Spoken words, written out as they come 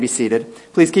Be seated.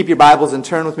 Please keep your Bibles and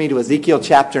turn with me to Ezekiel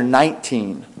chapter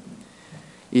 19.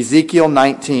 Ezekiel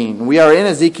 19. We are in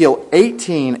Ezekiel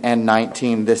 18 and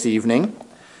 19 this evening.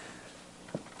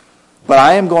 But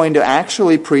I am going to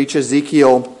actually preach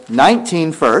Ezekiel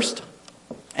 19 first,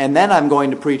 and then I'm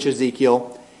going to preach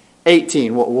Ezekiel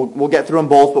 18. We'll get through them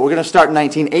both, but we're going to start in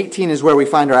 19. 18 is where we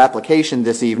find our application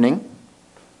this evening.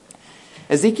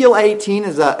 Ezekiel 18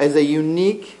 is a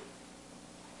unique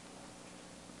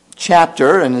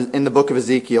chapter in the book of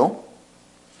Ezekiel.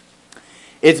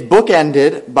 It's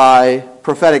bookended by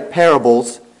prophetic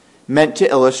parables meant to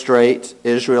illustrate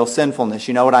Israel's sinfulness.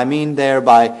 You know what I mean there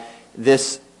by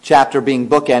this chapter being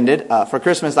bookended? For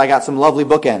Christmas, I got some lovely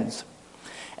bookends.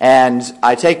 And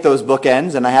I take those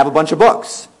bookends and I have a bunch of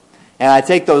books. And I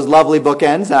take those lovely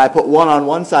bookends and I put one on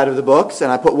one side of the books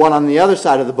and I put one on the other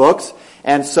side of the books.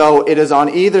 And so it is on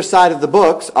either side of the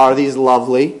books are these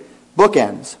lovely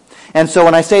bookends. And so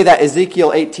when I say that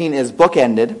Ezekiel 18 is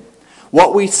bookended,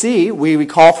 what we see, we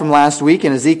recall from last week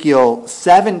in Ezekiel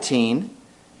 17,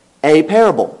 a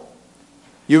parable.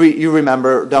 You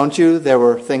remember, don't you? There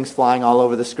were things flying all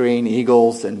over the screen,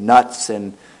 eagles and nuts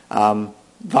and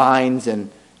vines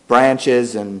and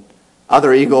branches and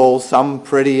other eagles, some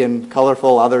pretty and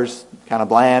colorful, others kind of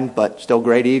bland, but still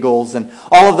great eagles, and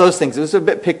all of those things. It was a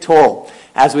bit pictorial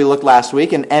as we looked last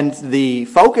week, and the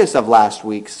focus of last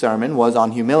week's sermon was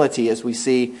on humility as we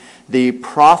see the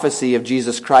prophecy of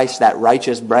Jesus Christ, that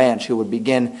righteous branch who would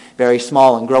begin very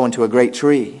small and grow into a great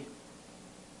tree.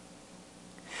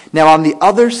 Now on the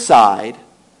other side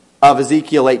of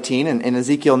Ezekiel 18, and in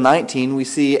Ezekiel 19, we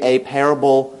see a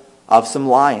parable of some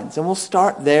lions. And we'll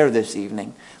start there this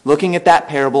evening, looking at that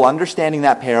parable, understanding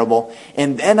that parable,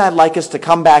 and then I'd like us to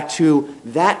come back to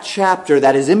that chapter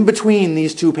that is in between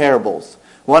these two parables.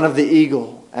 One of the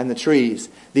eagle and the trees,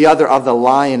 the other of the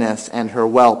lioness and her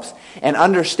whelps, and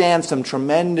understand some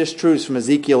tremendous truths from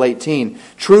Ezekiel 18.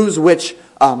 Truths which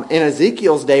in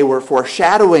Ezekiel's day were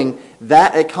foreshadowing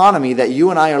that economy that you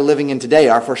and I are living in today,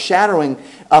 are foreshadowing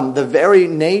the very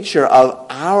nature of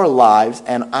our lives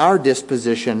and our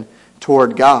disposition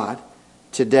toward God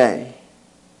today.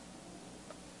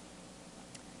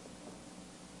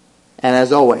 And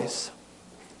as always,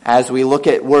 as we look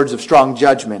at words of strong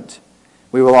judgment,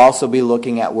 we will also be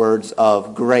looking at words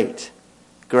of great,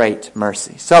 great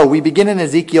mercy. So we begin in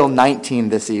Ezekiel 19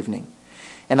 this evening.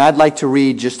 And I'd like to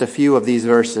read just a few of these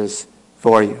verses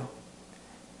for you.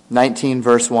 19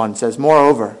 verse 1 says,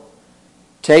 "Moreover,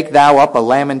 take thou up a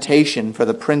lamentation for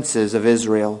the princes of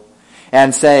Israel,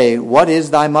 and say, What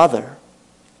is thy mother?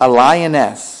 A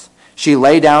lioness. She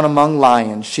lay down among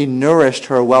lions. She nourished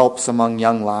her whelps among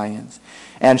young lions.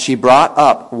 And she brought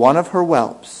up one of her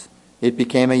whelps. It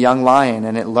became a young lion,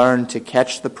 and it learned to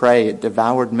catch the prey. It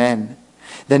devoured men.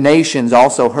 The nations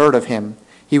also heard of him.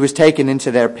 He was taken into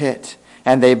their pit,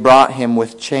 and they brought him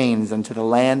with chains unto the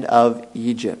land of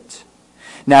Egypt.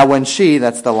 Now when she,"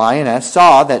 that's the lioness,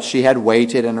 "saw that she had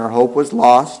waited and her hope was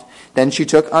lost, then she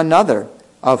took another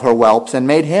of her whelps and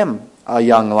made him a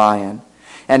young lion.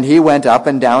 And he went up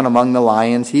and down among the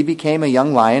lions. He became a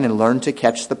young lion and learned to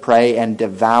catch the prey and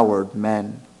devoured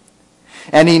men.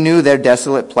 And he knew their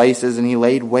desolate places, and he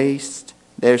laid waste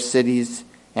their cities,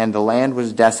 and the land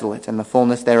was desolate, and the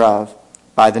fullness thereof,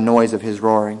 by the noise of his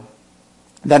roaring.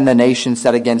 Then the nations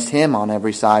set against him on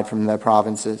every side from their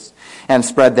provinces, and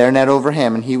spread their net over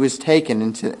him, and he was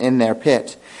taken in their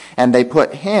pit. And they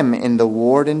put him in the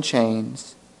ward and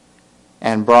chains,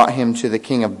 and brought him to the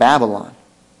king of Babylon.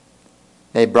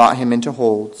 They brought him into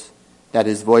holds, that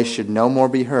his voice should no more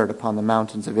be heard upon the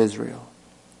mountains of Israel."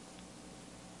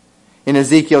 In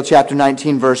Ezekiel chapter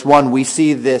 19 verse 1, we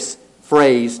see this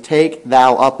phrase, "Take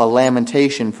thou up a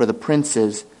lamentation for the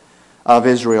princes of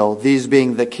Israel," these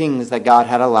being the kings that God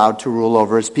had allowed to rule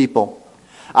over his people.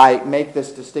 I make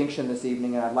this distinction this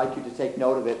evening, and I'd like you to take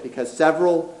note of it, because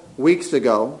several weeks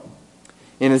ago,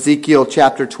 in Ezekiel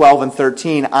chapter 12 and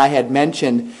 13, I had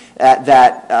mentioned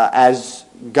that as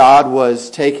God was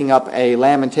taking up a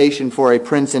lamentation for a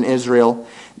prince in Israel,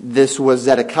 this was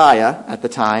Zedekiah at the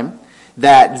time,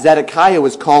 that Zedekiah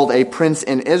was called a prince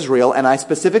in Israel, and I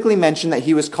specifically mentioned that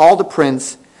he was called a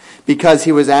prince because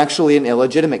he was actually an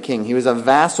illegitimate king. He was a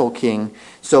vassal king,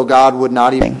 so God would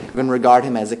not even regard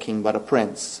him as a king, but a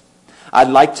prince. I'd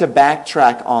like to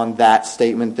backtrack on that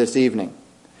statement this evening.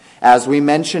 As we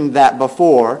mentioned that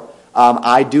before,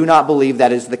 I do not believe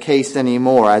that is the case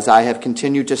anymore. As I have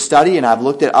continued to study and I've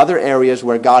looked at other areas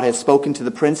where God has spoken to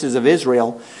the princes of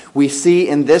Israel, we see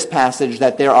in this passage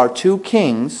that there are two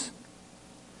kings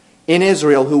in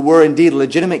Israel who were indeed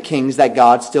legitimate kings that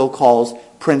God still calls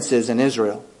princes in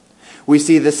Israel. We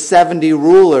see the 70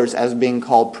 rulers as being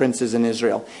called princes in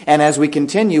Israel. And as we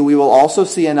continue, we will also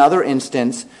see another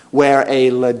instance where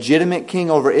a legitimate king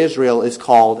over Israel is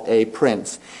called a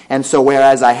prince. And so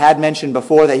whereas I had mentioned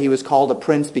before that he was called a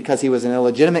prince because he was an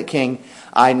illegitimate king,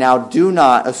 I now do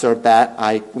not assert that.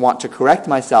 I want to correct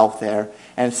myself there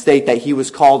and state that he was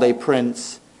called a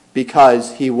prince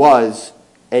because he was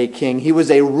a king. He was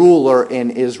a ruler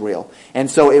in Israel. And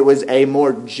so it was a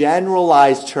more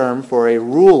generalized term for a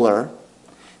ruler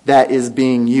that is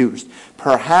being used.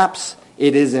 Perhaps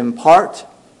it is in part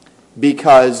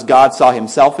because God saw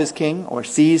himself as king or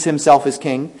sees himself as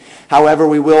king. However,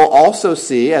 we will also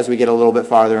see, as we get a little bit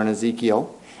farther in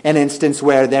Ezekiel, an instance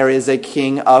where there is a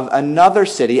king of another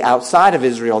city outside of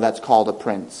Israel that's called a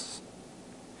prince.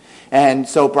 And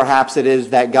so perhaps it is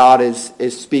that God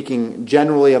is speaking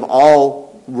generally of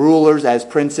all rulers as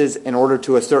princes in order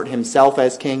to assert himself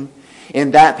as king.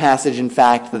 In that passage, in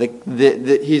fact,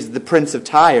 he's the prince of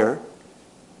Tyre,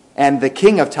 and the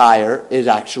king of Tyre is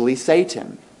actually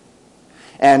Satan.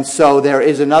 And so there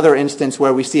is another instance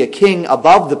where we see a king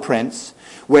above the prince,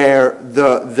 where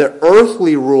the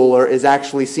earthly ruler is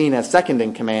actually seen as second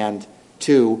in command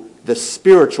to the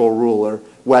spiritual ruler,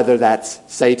 whether that's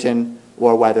Satan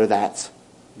or whether that's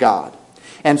God.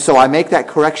 And so I make that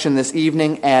correction this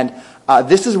evening, and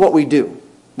this is what we do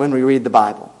when we read the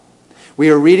Bible. We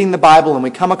are reading the Bible and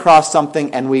we come across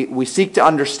something and we seek to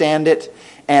understand it,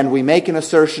 and we make an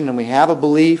assertion and we have a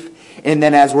belief, and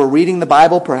then as we're reading the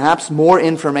Bible, perhaps more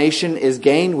information is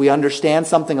gained. We understand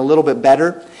something a little bit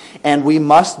better, and we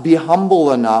must be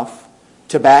humble enough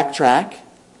to backtrack,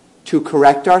 to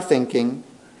correct our thinking,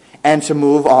 and to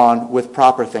move on with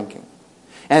proper thinking.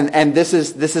 And this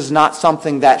is not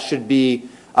something that should be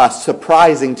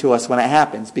surprising to us when it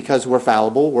happens, because we're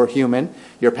fallible, we're human.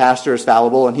 Your pastor is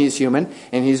fallible and he's human,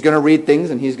 and he's going to read things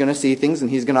and he's going to see things and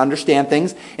he's going to understand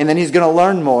things, and then he's going to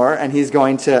learn more and he's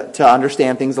going to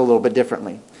understand things a little bit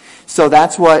differently. So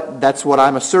that's what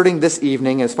I'm asserting this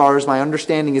evening. As far as my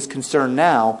understanding is concerned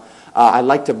now, I'd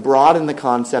like to broaden the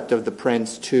concept of the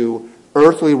prince to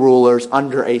earthly rulers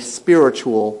under a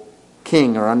spiritual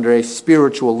king or under a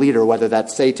spiritual leader, whether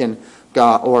that's Satan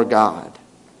or God.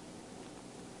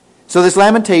 So this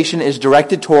lamentation is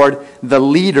directed toward the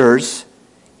leaders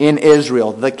in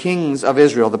Israel, the kings of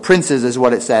Israel. The princes is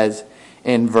what it says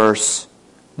in verse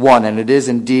 1, and it is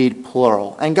indeed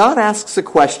plural. And God asks a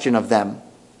question of them.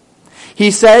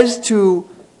 He says to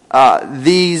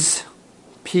these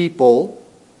people,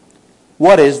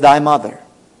 "What is thy mother?"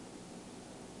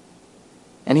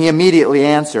 And he immediately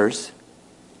answers,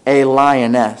 "A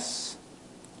lioness."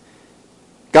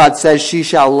 God says, "She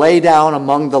shall lay down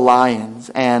among the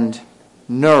lions and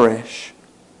nourish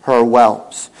her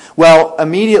whelps." Well,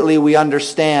 immediately we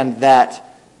understand that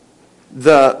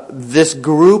this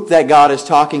group that God is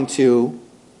talking to,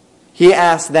 he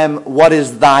asks them, "What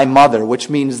is thy mother?" Which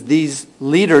means these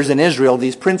leaders in Israel,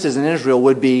 these princes in Israel,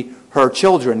 would be her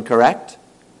children, correct?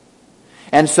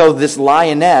 And so this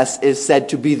lioness is said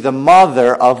to be the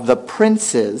mother of the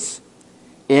princes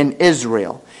in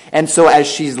Israel. And so as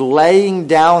she's laying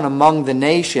down among the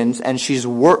nations and she's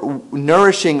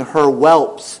nourishing her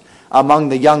whelps among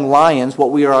the young lions,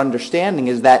 what we are understanding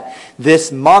is that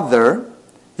this mother,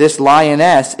 this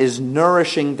lioness, is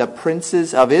nourishing the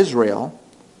princes of Israel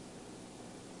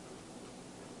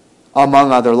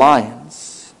among other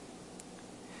lions.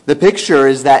 The picture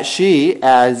is that she,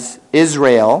 as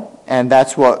Israel, and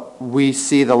that's what we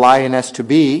see the lioness to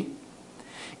be,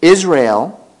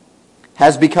 Israel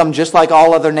has become just like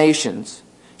all other nations.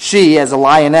 She, as a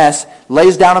lioness,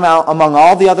 lays down among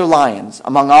all the other lions,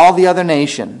 among all the other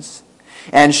nations,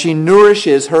 and she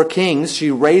nourishes her kings. She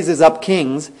raises up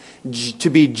kings to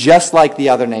be just like the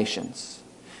other nations.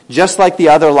 Just like the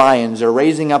other lions are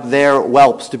raising up their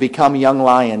whelps to become young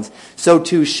lions, so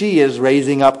too she is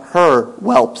raising up her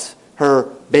whelps, her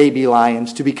baby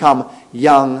lions, to become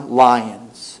young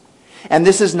lions. And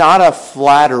this is not a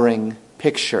flattering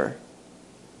picture.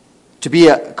 To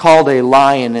be called a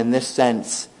lion in this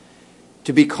sense,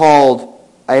 to be called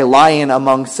a lion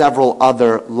among several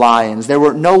other lions. There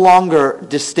were no longer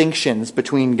distinctions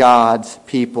between God's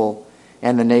people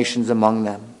and the nations among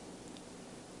them.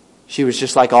 She was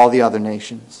just like all the other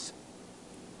nations.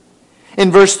 In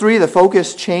verse 3, the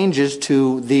focus changes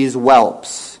to these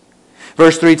whelps.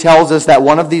 Verse 3 tells us that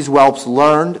one of these whelps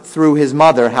learned through his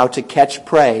mother how to catch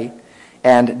prey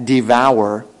and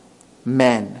devour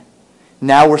men.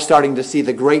 Now we're starting to see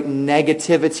the great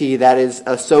negativity that is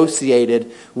associated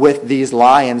with these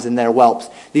lions and their whelps.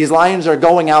 These lions are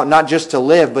going out not just to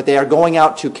live, but they are going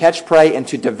out to catch prey and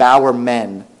to devour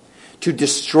men, to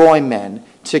destroy men,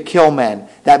 to kill men.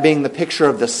 That being the picture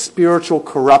of the spiritual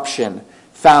corruption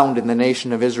found in the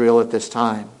nation of Israel at this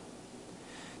time.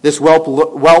 This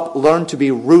whelp learned to be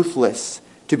ruthless,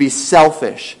 to be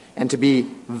selfish, and to be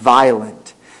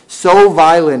violent. So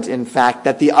violent, in fact,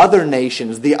 that the other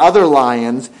nations, the other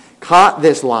lions, caught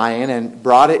this lion and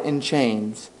brought it in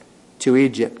chains to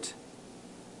Egypt.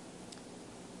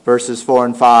 Verses 4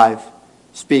 and 5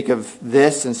 speak of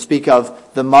this and speak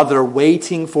of the mother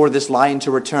waiting for this lion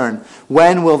to return.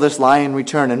 When will this lion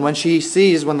return? And when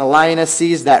the lioness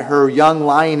sees that her young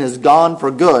lion is gone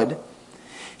for good,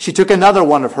 she took another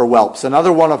one of her whelps,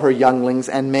 another one of her younglings,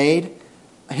 and made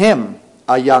him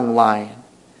a young lion.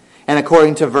 And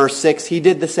according to verse 6, he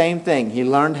did the same thing. He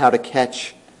learned how to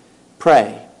catch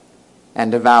prey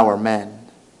and devour men.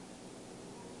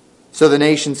 So the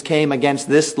nations came against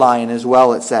this lion as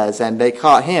well, it says, and they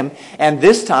caught him. And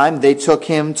this time they took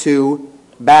him to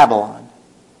Babylon,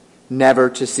 never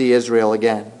to see Israel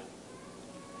again.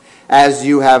 As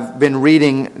you have been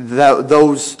reading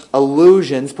those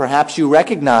allusions, perhaps you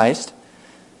recognized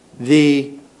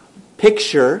the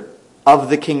picture of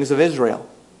the kings of Israel.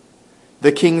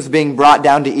 The kings being brought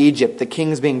down to Egypt, the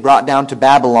kings being brought down to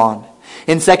Babylon.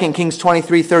 In 2 Kings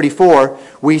 23:34,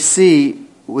 we see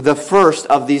the first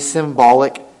of these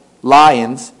symbolic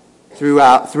lions through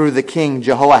the king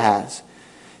Jehoahaz.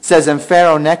 It says, and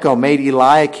Pharaoh Necho made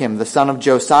Eliakim, the son of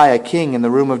Josiah, king in the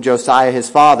room of Josiah his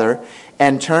father,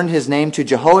 and turned his name to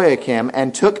Jehoiakim,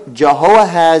 and took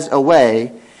Jehoahaz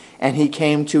away, and he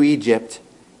came to Egypt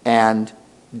and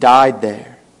died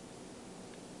there.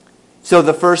 So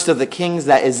the first of the kings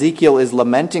that Ezekiel is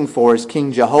lamenting for is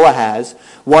King Jehoahaz,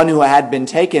 one who had been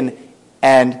taken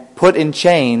and put in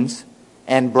chains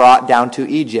and brought down to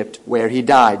Egypt, where he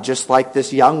died. Just like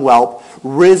this young whelp,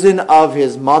 risen of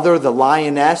his mother, the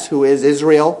lioness, who is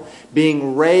Israel,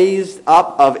 being raised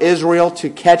up of Israel to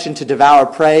catch and to devour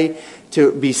prey,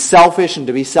 to be selfish and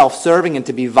to be self-serving and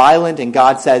to be violent. And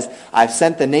God says, I've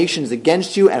sent the nations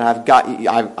against you, and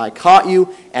I caught you,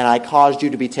 and I caused you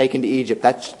to be taken to Egypt.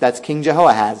 That's King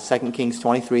Jehoahaz, 2 Kings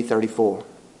 23:34.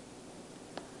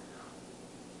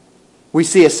 We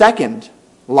see a second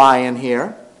lion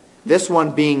here. This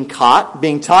one being caught,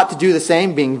 being taught to do the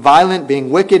same, being violent,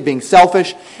 being wicked, being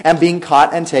selfish, and being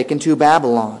caught and taken to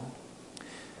Babylon.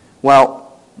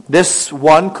 Well, this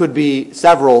one could be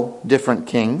several different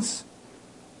kings.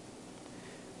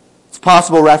 It's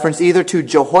possible reference either to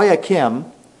Jehoiakim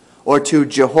or to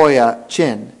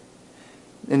Jehoiachin.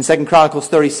 In 2 Chronicles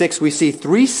 36, we see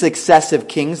 3 successive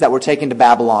kings that were taken to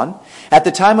Babylon. At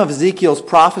the time of Ezekiel's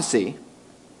prophecy,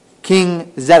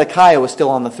 King Zedekiah was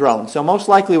still on the throne. So most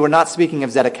likely we're not speaking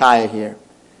of Zedekiah here.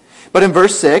 But in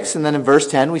verse 6 and then in verse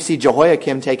 10, we see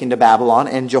Jehoiakim taken to Babylon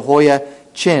and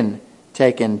Jehoiachin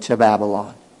taken to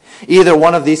Babylon. Either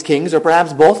one of these kings, or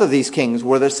perhaps both of these kings,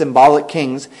 were the symbolic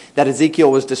kings that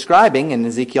Ezekiel was describing in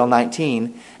Ezekiel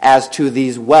 19 as to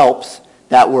these whelps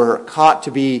that were caught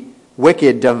to be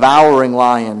wicked, devouring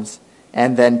lions,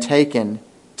 and then taken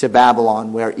to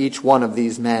Babylon, where each one of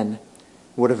these men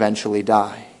would eventually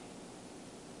die.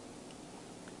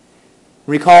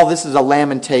 Recall, this is a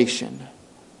lamentation.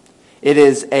 It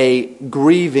is a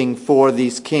grieving for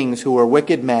these kings who were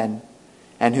wicked men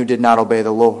and who did not obey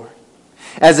the Lord.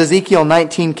 As Ezekiel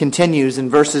 19 continues in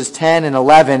verses 10 and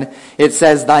 11, it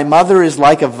says, Thy mother is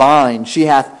like a vine. She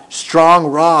hath strong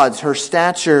rods. Her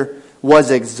stature was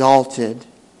exalted.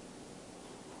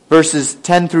 Verses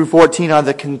 10 through 14 are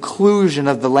the conclusion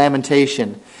of the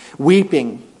lamentation,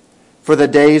 weeping for the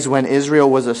days when Israel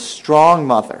was a strong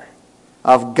mother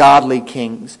of godly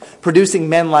kings, producing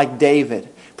men like David,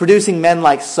 producing men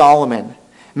like Solomon,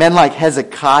 men like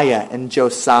Hezekiah and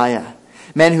Josiah,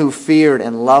 men who feared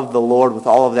and loved the Lord with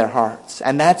all of their hearts.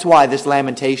 And that's why this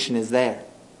lamentation is there.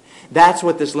 That's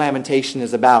what this lamentation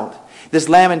is about. This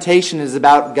lamentation is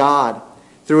about God,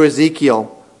 through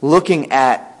Ezekiel, looking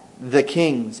at the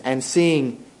kings and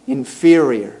seeing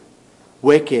inferior,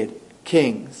 wicked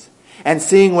kings, and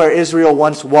seeing where Israel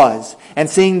once was, and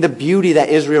seeing the beauty that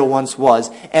Israel once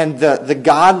was, and the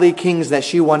godly kings that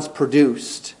she once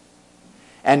produced,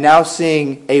 and now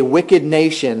seeing a wicked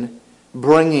nation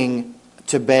bringing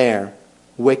to bear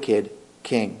wicked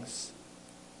kings.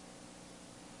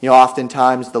 You know,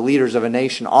 oftentimes the leaders of a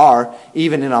nation are,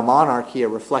 even in a monarchy, a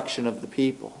reflection of the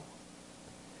people.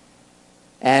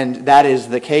 And that is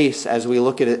the case as we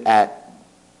look at it at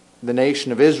the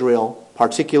nation of Israel,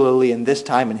 particularly in this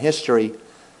time in history.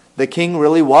 The king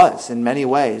really was, in many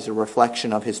ways, a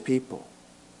reflection of his people.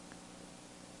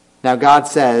 Now God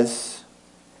says,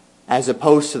 as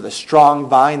opposed to the strong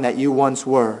vine that you once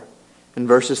were, in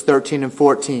verses 13 and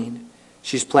 14,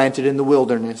 She's planted in the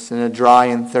wilderness in a dry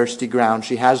and thirsty ground.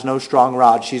 She has no strong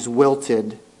rod. She's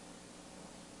wilted.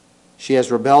 She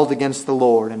has rebelled against the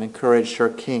Lord and encouraged her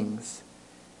kings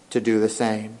to do the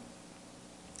same.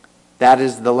 That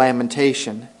is the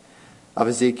lamentation of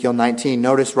Ezekiel 19.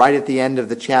 Notice right at the end of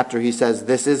the chapter he says,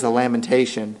 this is a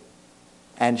lamentation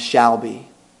and shall be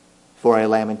for a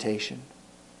lamentation.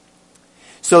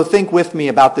 So think with me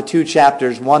about the two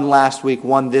chapters, one last week,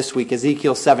 one this week,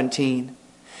 Ezekiel 17.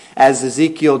 As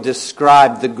Ezekiel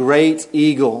described the great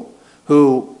eagle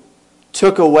who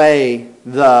took away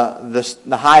the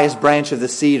highest branch of the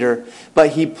cedar,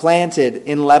 but he planted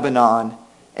in Lebanon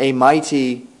a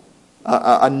mighty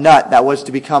a nut that was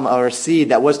to become, or a seed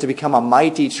that was to become a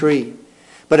mighty tree.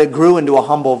 But it grew into a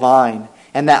humble vine.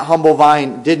 And that humble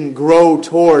vine didn't grow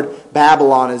toward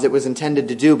Babylon as it was intended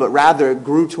to do, but rather it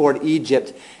grew toward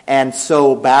Egypt. And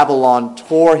so Babylon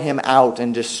tore him out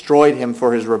and destroyed him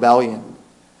for his rebellion.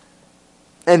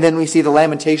 And then we see the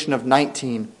lamentation of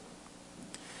 19,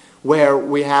 where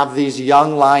we have these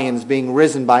young lions being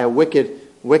risen by a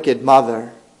wicked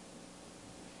mother,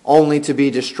 only to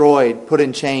be destroyed, put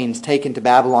in chains, taken to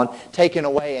Babylon, taken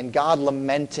away, and God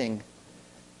lamenting,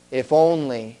 if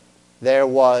only there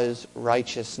was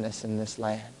righteousness in this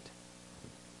land.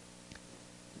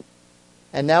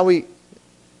 And now we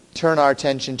turn our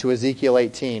attention to Ezekiel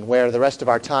 18, where the rest of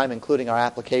our time, including our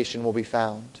application, will be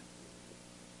found.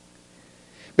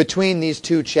 Between these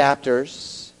two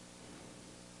chapters,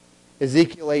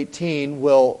 Ezekiel 18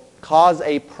 will cause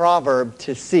a proverb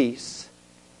to cease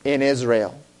in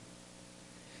Israel.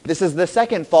 This is the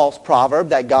second false proverb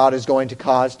that God is going to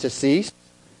cause to cease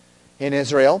in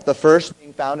Israel. The first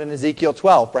being found in Ezekiel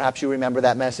 12. Perhaps you remember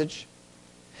that message.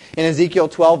 In Ezekiel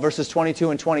 12, verses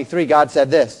 22 and 23, God said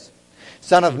this,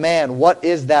 Son of man, what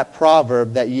is that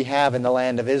proverb that ye have in the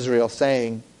land of Israel,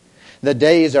 saying, The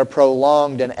days are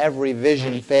prolonged, and every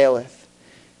vision faileth.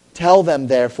 Tell them,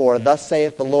 therefore, thus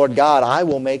saith the Lord God, I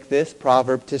will make this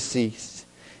proverb to cease,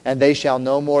 and they shall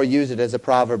no more use it as a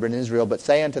proverb in Israel, but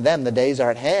say unto them, the days are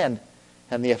at hand,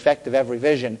 and the effect of every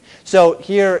vision. So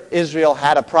here Israel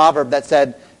had a proverb that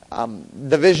said,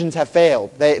 the visions have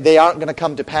failed. They aren't going to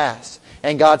come to pass.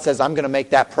 And God says, I'm going to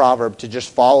make that proverb to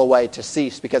just fall away, to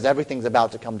cease, because everything's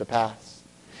about to come to pass.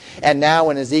 And now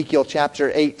in Ezekiel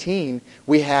chapter 18,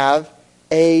 we have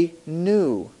a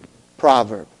new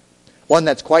proverb, one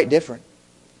that's quite different.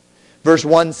 Verse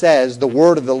 1 says, The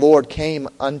word of the Lord came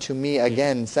unto me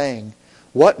again, saying,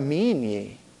 What mean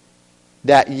ye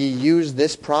that ye use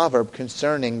this proverb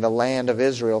concerning the land of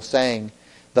Israel, saying,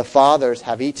 The fathers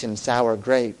have eaten sour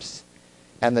grapes,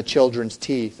 and the children's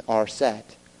teeth are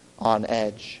set on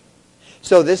edge.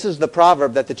 So this is the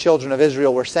proverb that the children of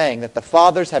Israel were saying, that the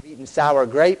fathers have eaten sour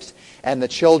grapes, and the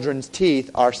children's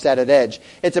teeth are set at edge.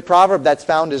 It's a proverb that's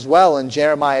found as well in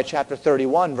Jeremiah chapter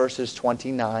 31, verses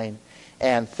 29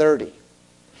 and 30.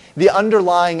 The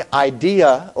underlying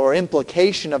idea or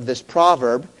implication of this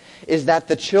proverb is that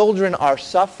the children are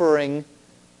suffering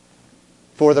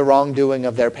for the wrongdoing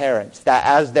of their parents. That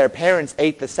as their parents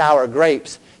ate the sour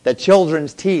grapes, the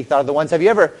children's teeth are the ones. Have you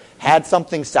ever had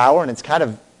something sour and it's kind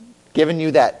of given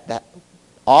you that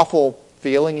awful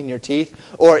feeling in your teeth?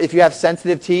 Or if you have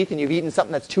sensitive teeth and you've eaten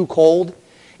something that's too cold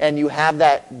and you have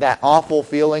that awful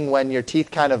feeling when your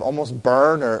teeth kind of almost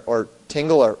burn or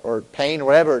tingle or pain or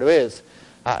whatever it is.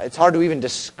 It's hard to even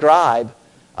describe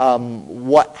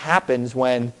what happens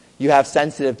when you have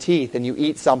sensitive teeth and you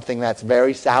eat something that's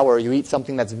very sour, you eat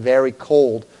something that's very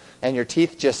cold, and your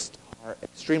teeth just are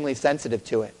extremely sensitive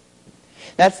to it.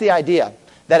 That's the idea,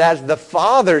 that as the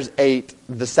fathers ate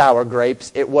the sour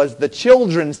grapes, it was the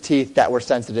children's teeth that were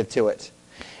sensitive to it.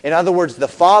 In other words, the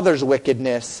father's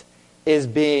wickedness is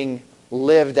being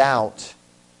lived out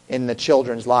in the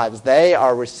children's lives. They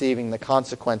are receiving the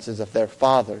consequences of their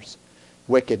father's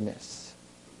wickedness.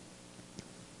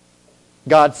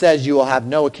 God says you will have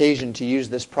no occasion to use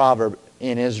this proverb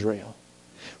in Israel.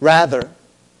 Rather,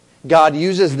 God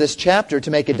uses this chapter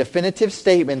to make a definitive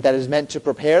statement that is meant to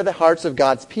prepare the hearts of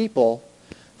God's people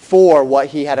for what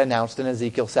He had announced in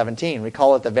Ezekiel 17.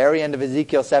 Recall at the very end of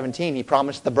Ezekiel 17, He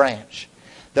promised the branch,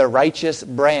 the righteous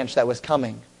branch that was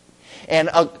coming. And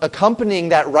accompanying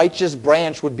that righteous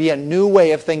branch would be a new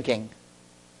way of thinking,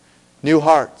 new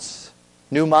hearts,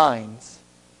 new minds,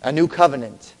 a new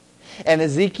covenant. And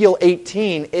Ezekiel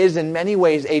 18 is in many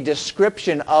ways a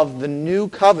description of the new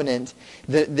covenant,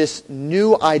 this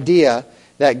new idea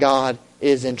that God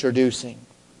is introducing.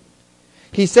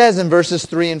 He says in verses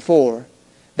 3 and 4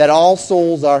 that all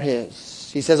souls are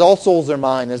His. He says, all souls are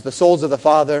mine. As the souls of the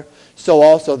Father, so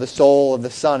also the soul of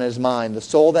the Son is mine. The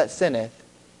soul that sinneth,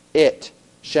 it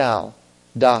shall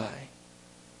die.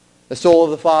 The soul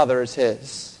of the Father is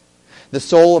His. The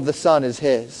soul of the Son is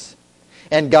His.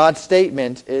 And God's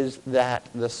statement is that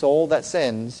the soul that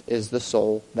sins is the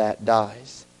soul that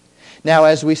dies. Now,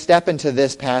 as we step into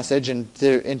this passage and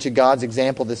into God's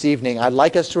example this evening, I'd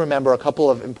like us to remember a couple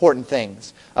of important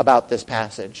things about this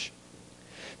passage.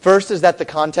 First is that the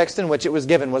context in which it was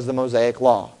given was the Mosaic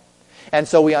Law. And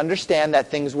so we understand that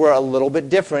things were a little bit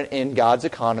different in God's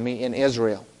economy in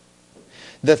Israel.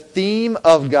 The theme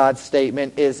of God's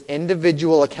statement is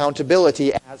individual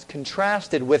accountability as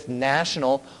contrasted with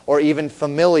national or even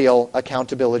familial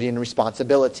accountability and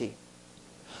responsibility.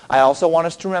 I also want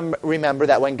us to remember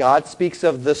that when God speaks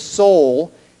of the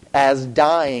soul as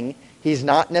dying, He's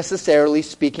not necessarily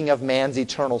speaking of man's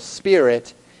eternal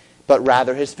spirit, but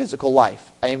rather his physical life.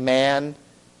 A man,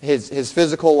 his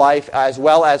physical life, as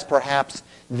well as perhaps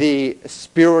the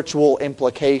spiritual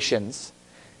implications.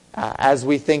 As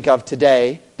we think of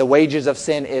today, the wages of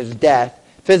sin is death,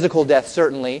 physical death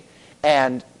certainly,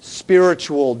 and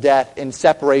spiritual death in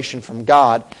separation from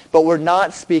God. But we're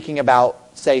not speaking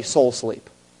about, say, soul sleep.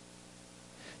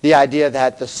 The idea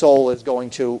that the soul is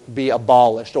going to be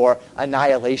abolished, or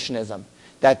annihilationism,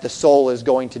 that the soul is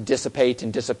going to dissipate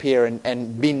and disappear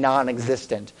and be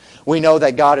non-existent. We know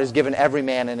that God has given every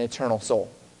man an eternal soul.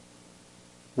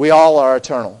 We all are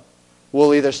eternal.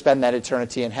 We'll either spend that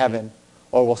eternity in heaven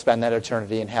or we'll spend that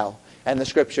eternity in hell. And the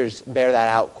Scriptures bear that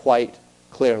out quite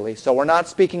clearly. So we're not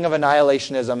speaking of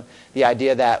annihilationism, the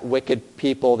idea that wicked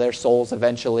people, their souls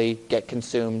eventually get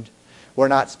consumed. We're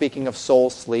not speaking of soul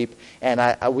sleep. And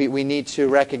we need to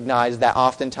recognize that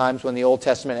oftentimes when the Old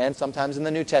Testament and sometimes in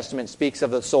the New Testament speaks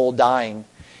of the soul dying,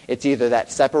 it's either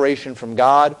that separation from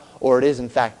God or it is in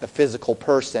fact the physical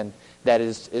person that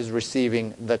is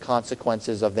receiving the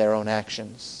consequences of their own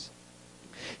actions.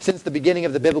 Since the beginning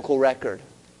of the biblical record,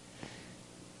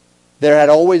 there had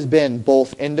always been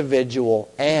both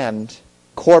individual and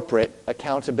corporate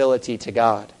accountability to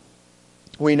God.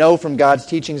 We know from God's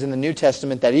teachings in the New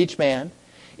Testament that each man,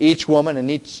 each woman, and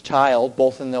each child,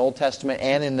 both in the Old Testament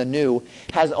and in the New,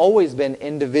 has always been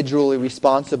individually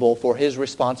responsible for his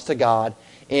response to God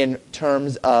in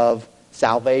terms of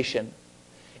salvation.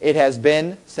 It has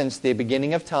been, since the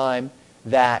beginning of time,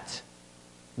 that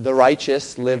the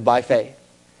righteous live by faith,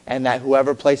 and that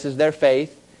whoever places their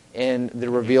faith in the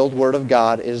revealed Word of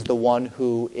God is the one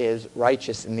who is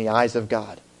righteous in the eyes of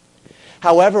God.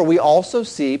 However, we also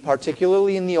see,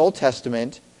 particularly in the Old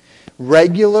Testament,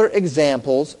 regular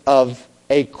examples of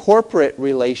a corporate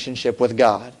relationship with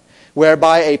God,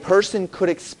 whereby a person could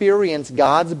experience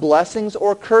God's blessings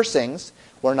or cursings.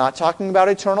 We're not talking about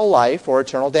eternal life or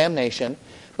eternal damnation,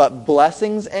 but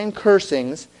blessings and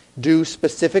cursings due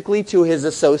specifically to his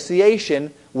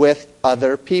association with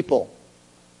other people.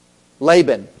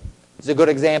 Laban is a good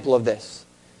example of this.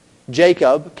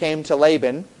 Jacob came to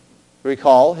Laban.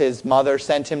 Recall, his mother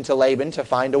sent him to Laban to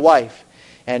find a wife.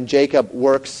 And Jacob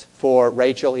works for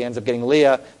Rachel. He ends up getting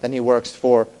Leah. Then he works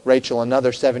for Rachel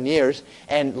another 7 years.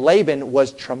 And Laban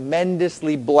was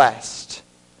tremendously blessed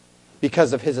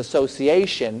because of his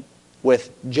association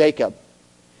with Jacob.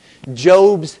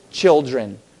 Job's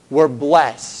children were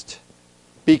blessed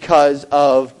because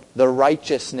of the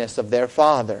righteousness of their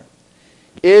father.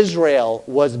 Israel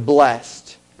was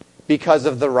blessed because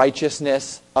of the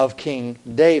righteousness of King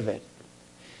David.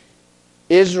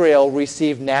 Israel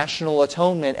received national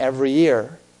atonement every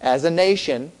year as a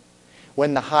nation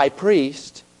when the high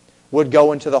priest would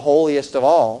go into the holiest of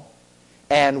all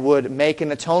and would make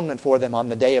an atonement for them on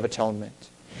the Day of Atonement.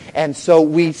 And so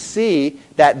we see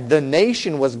that the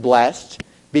nation was blessed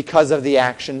because of the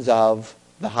actions of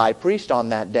the high priest on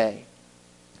that day.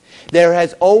 There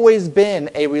has always been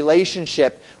a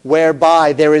relationship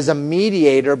whereby there is a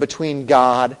mediator between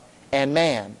God and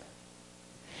man.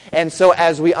 And so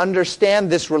as we understand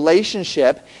this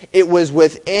relationship, it was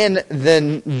within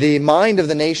the mind of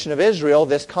the nation of Israel,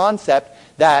 this concept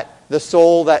that the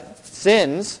soul that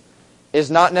sins is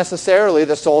not necessarily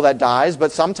the soul that dies,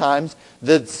 but sometimes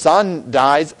the son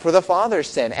dies for the father's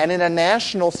sin. And in a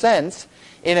national sense,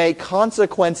 in a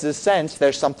consequences sense,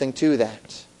 there's something to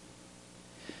that.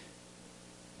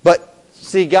 But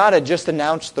see, God had just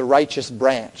announced the righteous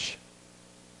branch.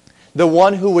 The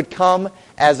one who would come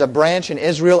as a branch in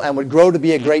Israel and would grow to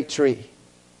be a great tree.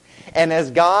 And as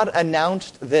God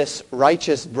announced this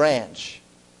righteous branch,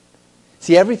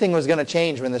 see, everything was going to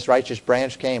change when this righteous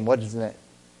branch came, wasn't it?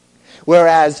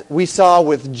 Whereas we saw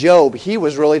with Job, he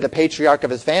was really the patriarch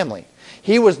of his family.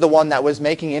 He was the one that was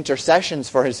making intercessions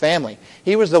for his family.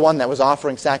 He was the one that was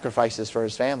offering sacrifices for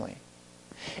his family.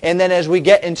 And then as we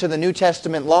get into the New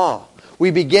Testament law, we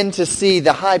begin to see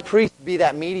the high priest be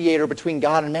that mediator between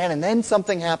God and man. And then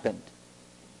something happened.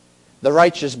 the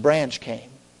righteous branch came.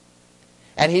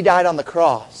 And he died on the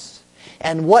cross.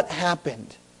 And what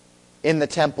happened in the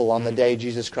temple on the day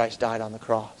Jesus Christ died on the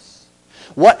cross?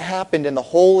 What happened in the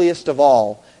holiest of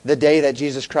all the day that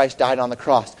Jesus Christ died on the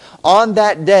cross? On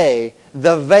that day,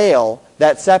 the veil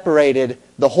that separated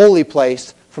the holy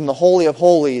place from the Holy of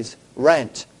Holies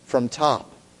rent from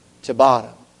top to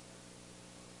bottom.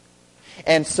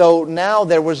 And so now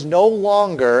there was no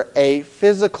longer a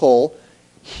physical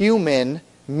human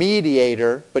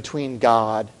mediator between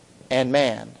God and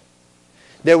man.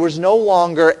 There was no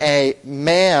longer a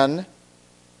man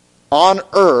on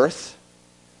earth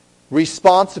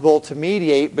responsible to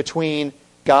mediate between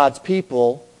God's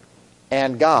people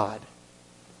and God.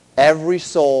 Every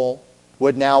soul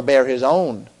would now bear his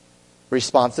own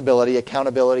responsibility,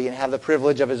 accountability, and have the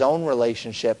privilege of his own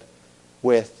relationship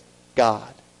with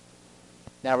God.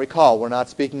 Now recall, we're not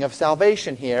speaking of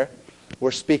salvation here.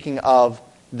 We're speaking of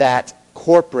that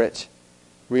corporate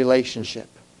relationship.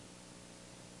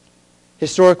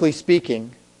 Historically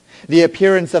speaking, the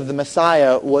appearance of the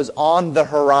Messiah was on the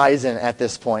horizon at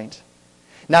this point.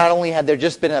 Not only had there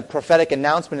just been a prophetic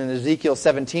announcement in Ezekiel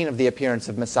 17 of the appearance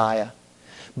of Messiah,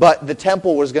 but the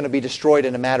temple was going to be destroyed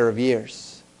in a matter of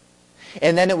years.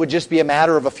 And then it would just be a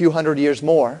matter of a few hundred years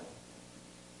more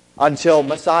until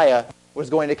Messiah was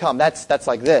going to come. That's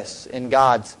like this in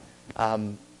God's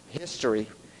history.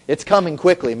 It's coming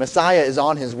quickly. Messiah is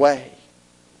on his way.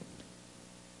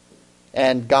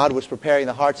 And God was preparing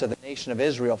the hearts of the nation of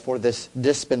Israel for this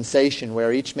dispensation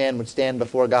where each man would stand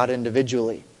before God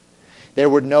individually. There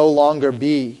would no longer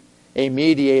be a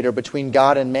mediator between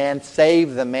God and man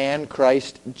save the man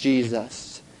Christ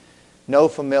Jesus. No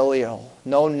familial,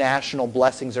 no national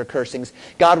blessings or cursings.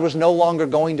 God was no longer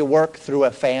going to work through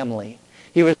a family.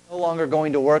 He was no longer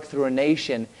going to work through a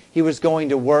nation. He was going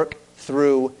to work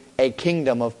through a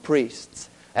kingdom of priests,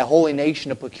 a holy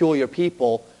nation of peculiar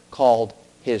people called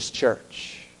His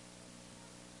church.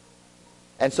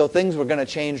 And so things were going to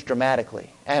change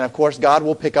dramatically. And of course, God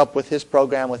will pick up with His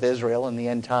program with Israel in the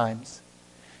end times.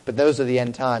 But those are the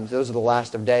end times. Those are the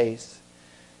last of days.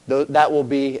 That will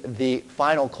be the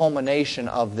final culmination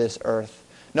of this earth.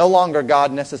 No longer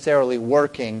God necessarily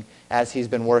working as He's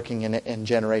been working in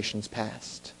generations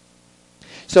past.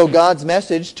 So God's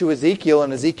message to Ezekiel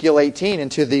in Ezekiel 18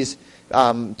 and to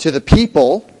the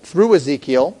people through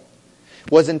Ezekiel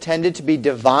was intended to be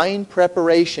divine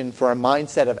preparation for a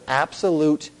mindset of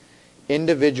absolute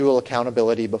individual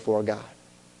accountability before God.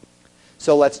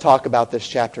 So let's talk about this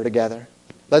chapter together.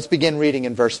 Let's begin reading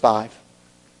in verse 5.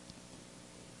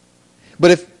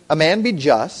 But if a man be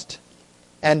just,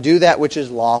 and do that which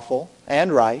is lawful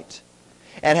and right,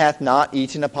 and hath not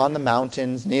eaten upon the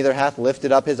mountains, neither hath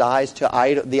lifted up his eyes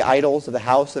to the idols of the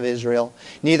house of Israel,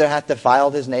 neither hath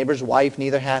defiled his neighbor's wife,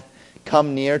 neither hath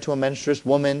come near to a menstruous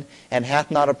woman, and hath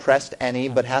not oppressed any,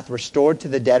 but hath restored to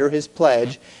the debtor his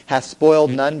pledge, hath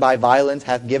spoiled none by violence,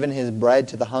 hath given his bread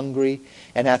to the hungry,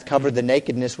 and hath covered the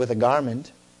nakedness with a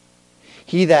garment.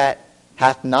 He that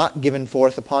hath not given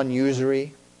forth upon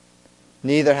usury,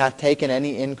 neither hath taken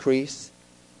any increase,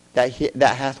 that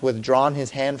hath withdrawn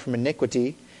his hand from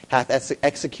iniquity, hath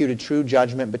executed true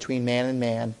judgment between man and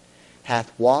man,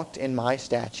 hath walked in my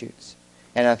statutes,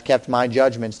 and hath kept my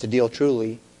judgments to deal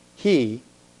truly, he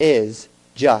is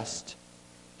just.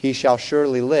 He shall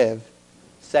surely live,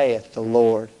 saith the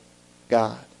Lord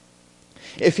God.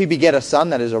 If he beget a son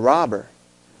that is a robber,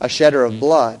 a shedder of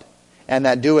blood, and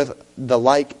that doeth the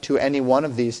like to any one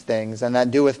of these things, and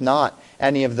that doeth not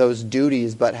any of those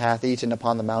duties, but hath eaten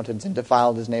upon the mountains, and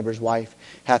defiled his neighbor's wife,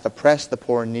 hath oppressed the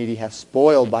poor and needy, hath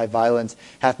spoiled by violence,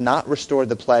 hath not restored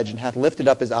the pledge, and hath lifted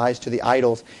up his eyes to the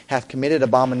idols, hath committed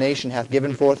abomination, hath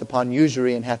given forth upon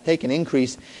usury, and hath taken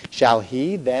increase, shall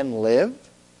he then live?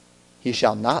 He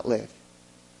shall not live.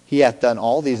 He hath done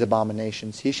all these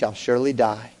abominations, he shall surely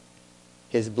die.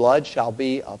 His blood shall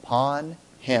be upon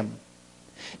him.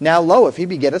 Now lo, if he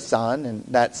beget a son, and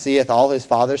that seeth all his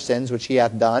father's sins which he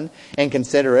hath done, and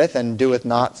considereth and doeth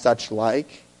not such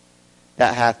like,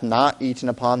 that hath not eaten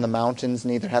upon the mountains,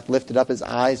 neither hath lifted up his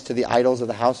eyes to the idols of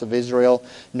the house of Israel,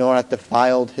 nor hath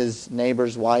defiled his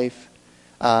neighbor's wife,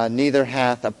 neither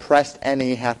hath oppressed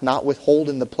any, hath not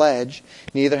withholden the pledge,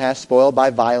 neither hath spoiled by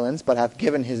violence, but hath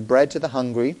given his bread to the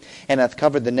hungry, and hath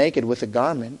covered the naked with a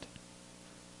garment,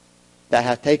 that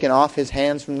hath taken off his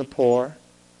hands from the poor,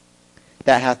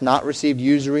 that hath not received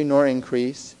usury nor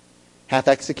increase, hath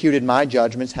executed my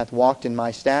judgments, hath walked in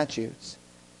my statutes,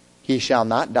 he shall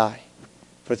not die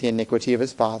for the iniquity of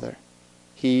his father.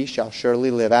 He shall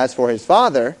surely live. As for his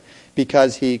father,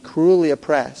 because he cruelly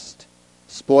oppressed,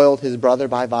 spoiled his brother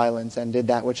by violence, and did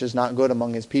that which is not good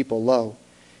among his people, lo,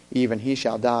 even he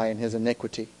shall die in his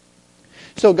iniquity.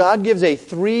 So God gives a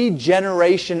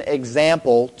 3-generation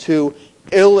example to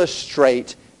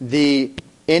illustrate the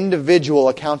individual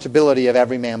accountability of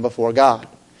every man before God.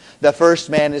 The first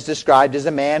man is described as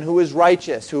a man who is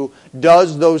righteous, who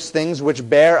does those things which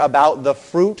bear about the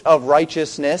fruit of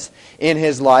righteousness in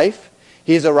his life.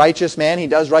 He's a righteous man, he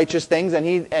does righteous things,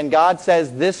 and God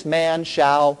says, this man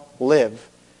shall live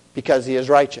because he is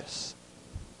righteous.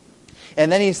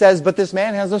 And then he says, but this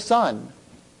man has a son.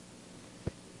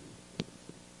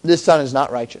 This son is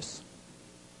not righteous.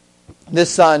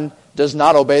 This son does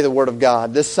not obey the word of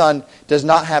God. This son does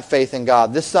not have faith in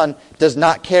God. This son does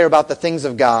not care about the things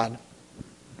of God.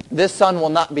 This son will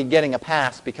not be getting a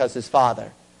pass because his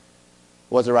father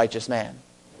was a righteous man.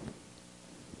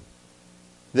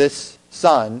 This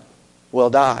son will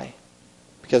die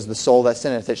because the soul that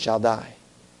sinneth, it shall die.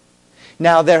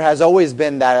 Now, there has always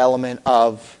been that element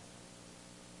of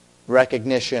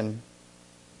recognition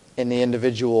in the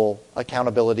individual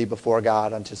accountability before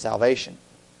God unto salvation.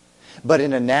 But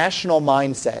in a national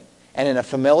mindset and in a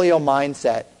familial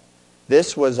mindset,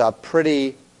 this was a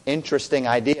pretty interesting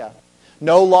idea.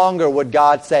 No longer would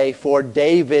God say, for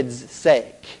David's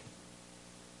sake.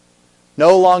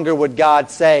 No longer would God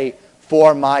say,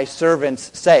 for my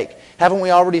servant's sake. Haven't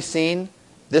we already seen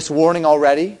this warning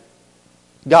already?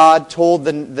 God told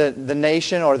the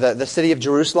nation or the city of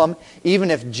Jerusalem,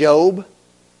 even if Job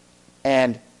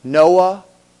and Noah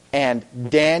and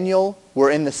Daniel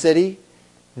were in the city,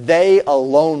 they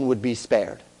alone would be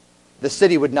spared. The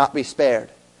city would not be spared.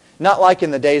 Not like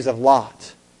in the days of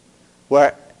Lot,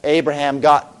 where Abraham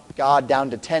got God down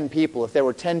to 10 people. If there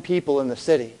were 10 people in the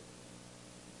city,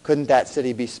 couldn't that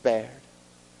city be spared?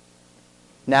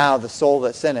 Now the soul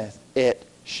that sinneth, it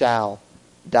shall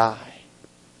die.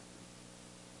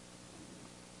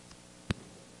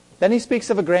 Then he speaks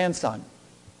of a grandson,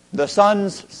 the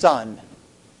son's son.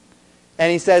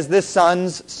 And he says this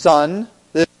son's son,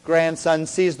 this grandson,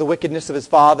 sees the wickedness of his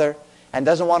father and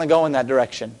doesn't want to go in that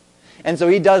direction. And so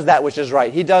he does that which is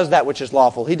right. He does that which is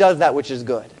lawful. He does that which is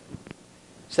good.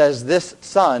 Says this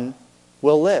son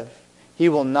will live. He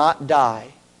will not die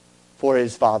for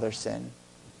his father's sin.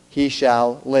 He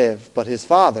shall live, but his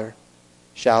father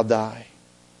shall die.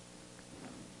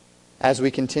 As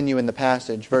we continue in the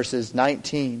passage, verses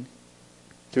 19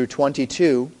 through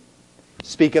 22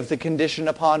 speak of the condition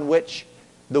upon which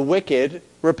the wicked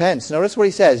repents. Notice what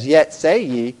he says. Yet say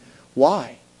ye,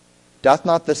 why? Doth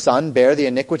not the son bear the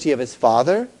iniquity of his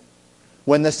father?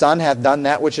 When the son hath done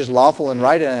that which is lawful and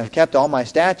right, and hath kept all my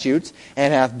statutes,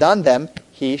 and hath done them,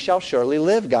 he shall surely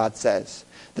live, God says.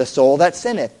 The soul that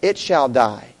sinneth, it shall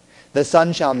die. The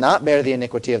son shall not bear the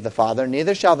iniquity of the father,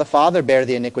 neither shall the father bear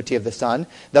the iniquity of the son.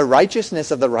 The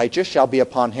righteousness of the righteous shall be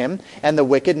upon him, and the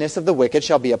wickedness of the wicked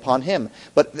shall be upon him.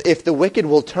 But if the wicked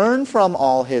will turn from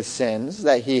all his sins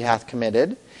that he hath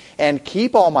committed, and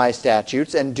keep all my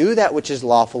statutes, and do that which is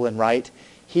lawful and right,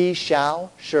 he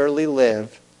shall surely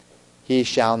live, he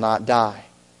shall not die.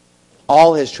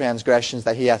 All his transgressions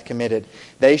that he hath committed,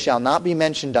 they shall not be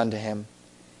mentioned unto him.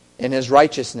 In his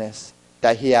righteousness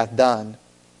that he hath done,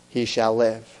 he shall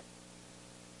live.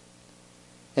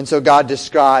 And so God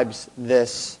describes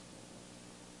this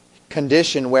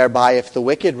condition whereby if the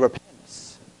wicked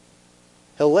repents,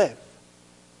 he'll live.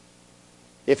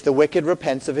 If the wicked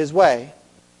repents of his way,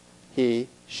 he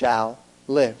shall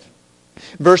live.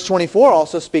 Verse 24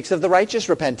 also speaks of the righteous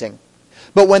repenting.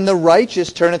 But when the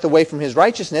righteous turneth away from his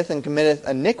righteousness and committeth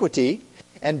iniquity,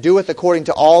 and doeth according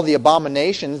to all the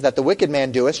abominations that the wicked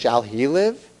man doeth, shall he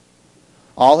live?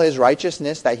 All his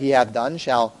righteousness that he hath done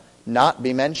shall not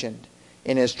be mentioned.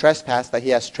 In his trespass that he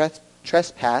has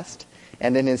trespassed,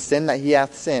 and in his sin that he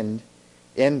hath sinned,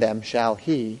 in them shall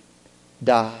he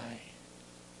die.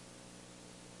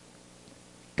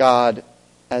 God,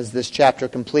 as this chapter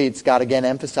completes, God again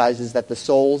emphasizes that the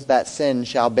souls that sin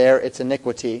shall bear its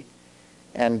iniquity,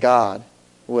 and God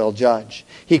will judge.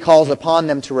 He calls upon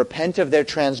them to repent of their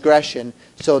transgression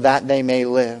so that they may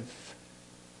live.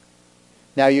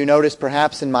 Now you notice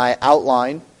perhaps in my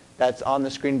outline that's on the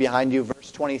screen behind you,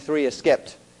 verse 23 is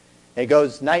skipped. It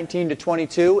goes 19 to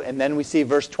 22, and then we see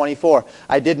verse 24.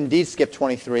 I did indeed skip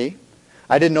 23.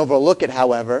 I didn't overlook it,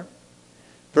 however.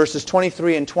 Verses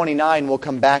 23 and 29 we'll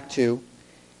come back to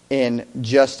in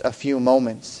just a few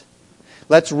moments.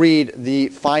 Let's read the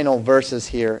final verses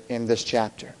here in this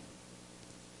chapter.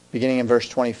 Beginning in verse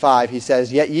 25, he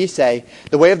says, Yet ye say,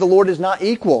 the way of the Lord is not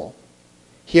equal.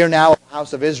 Hear now,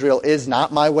 house of Israel, is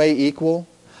not my way equal?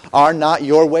 Are not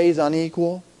your ways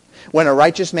unequal? When a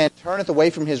righteous man turneth away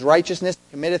from his righteousness,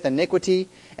 committeth iniquity,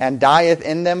 and dieth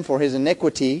in them, for his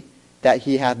iniquity that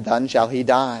he hath done shall he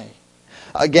die.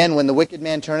 Again, when the wicked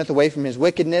man turneth away from his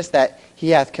wickedness that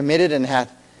he hath committed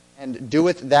and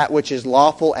doeth that which is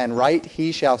lawful and right,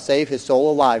 he shall save his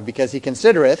soul alive, because he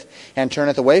considereth and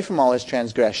turneth away from all his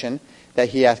transgression that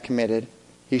he hath committed.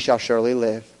 He shall surely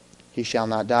live, he shall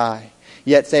not die.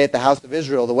 Yet saith the house of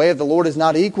Israel, the way of the Lord is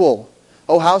not equal.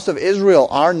 O house of Israel,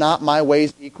 are not my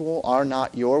ways equal? Are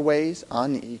not your ways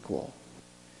unequal?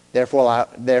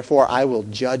 Therefore I will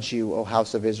judge you, O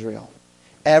house of Israel,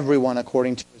 everyone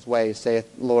according to his ways, saith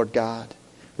Lord God.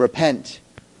 Repent,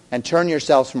 and turn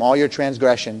yourselves from all your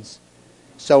transgressions,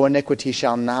 so iniquity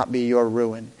shall not be your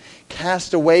ruin.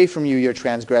 Cast away from you your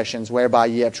transgressions, whereby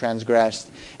ye have transgressed,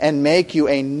 and make you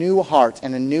a new heart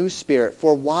and a new spirit.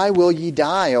 For why will ye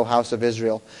die, O house of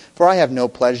Israel? For I have no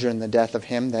pleasure in the death of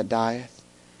him that dieth,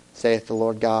 saith the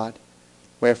Lord God.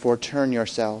 Wherefore turn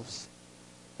yourselves,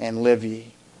 and live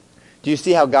ye. Do you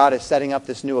see how God is setting up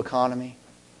this new economy?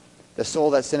 The soul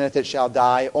that sinneth, it shall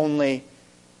die. Only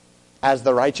as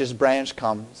the righteous branch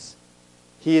comes,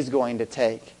 he is going to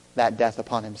take that death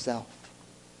upon himself.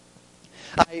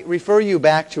 I refer you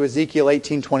back to Ezekiel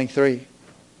 18:23.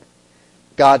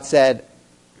 God said,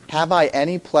 have I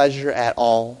any pleasure at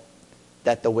all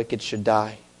that the wicked should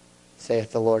die,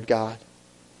 saith the Lord God,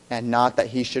 and not that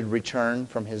he should return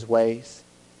from his ways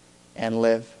and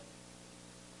live?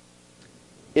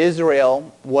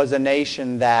 Israel was a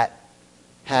nation that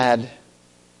had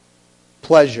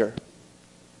pleasure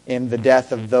in the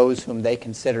death of those whom they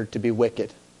considered to be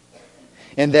wicked.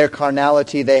 In their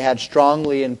carnality, they had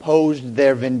strongly imposed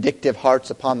their vindictive hearts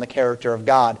upon the character of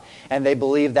God, and they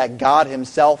believed that God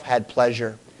himself had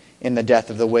pleasure in the death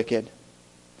of the wicked.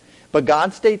 But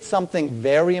God states something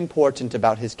very important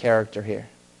about his character here,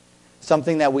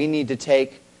 something that we need to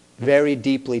take very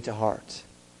deeply to heart,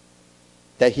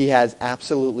 that he has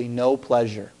absolutely no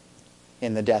pleasure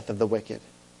in the death of the wicked.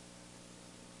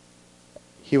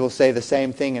 He will say the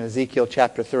same thing in Ezekiel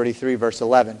chapter 33, verse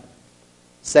 11.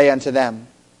 Say unto them,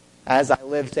 as I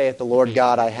live, saith the Lord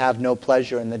God, I have no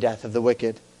pleasure in the death of the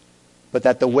wicked, but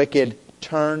that the wicked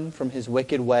turn from his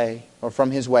wicked way, or from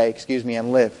his way,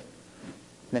 and live.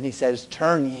 And then he says,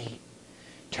 turn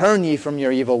ye from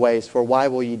your evil ways, for why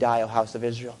will ye die, O house of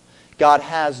Israel? God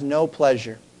has no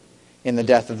pleasure in the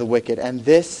death of the wicked, and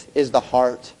this is the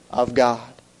heart of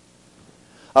God.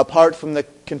 Apart from the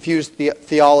confused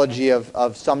theology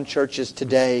of some churches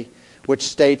today, which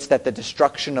states that the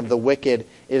destruction of the wicked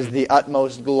is the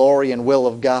utmost glory and will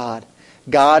of God,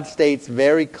 God states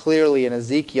very clearly in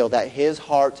Ezekiel that his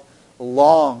heart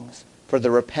longs for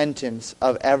the repentance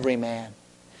of every man.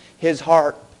 His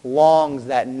heart longs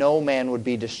that no man would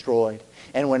be destroyed.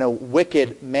 And when a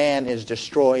wicked man is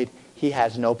destroyed, he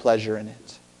has no pleasure in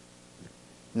it.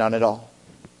 None at all.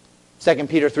 2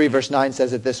 Peter 3 verse 9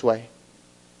 says it this way.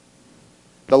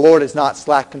 The Lord is not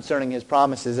slack concerning his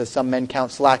promises, as some men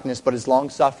count slackness, but is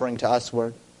long-suffering to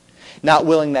usward, not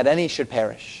willing that any should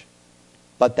perish,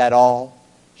 but that all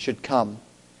should come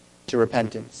to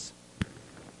repentance.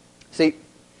 See,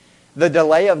 the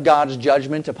delay of God's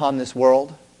judgment upon this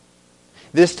world,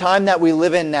 this time that we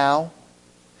live in now,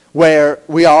 where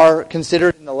we are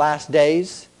considered in the last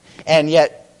days, and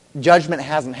yet judgment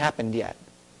hasn't happened yet.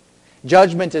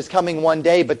 Judgment is coming one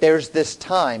day, but there's this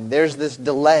time, there's this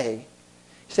delay.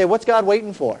 You say, what's God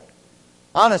waiting for?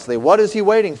 Honestly, what is he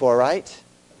waiting for, right?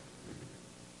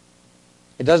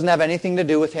 It doesn't have anything to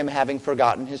do with him having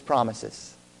forgotten his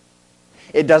promises.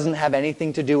 It doesn't have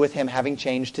anything to do with him having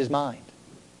changed his mind.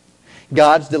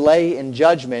 God's delay in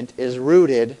judgment is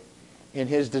rooted in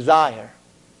his desire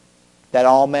that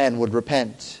all men would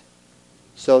repent,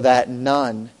 so that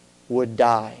none would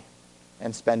die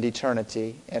and spend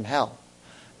eternity in hell.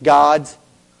 God's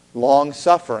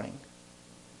long-suffering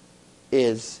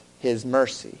is his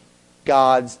mercy.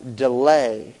 God's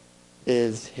delay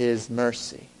is his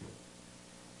mercy.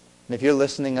 And if you're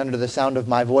listening under the sound of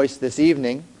my voice this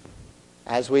evening,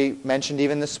 as we mentioned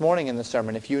even this morning in the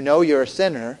sermon, if you know you're a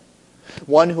sinner,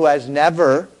 one who has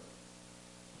never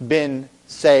been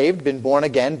saved, been born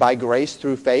again by grace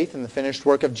through faith in the finished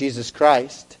work of Jesus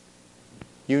Christ,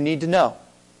 you need to know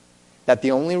that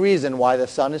the only reason why the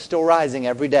sun is still rising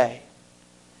every day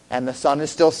and the sun is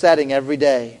still setting every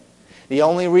day, the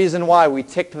only reason why we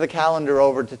ticked the calendar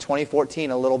over to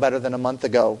 2014 a little better than a month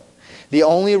ago, the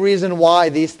only reason why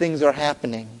these things are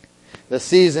happening, the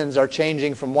seasons are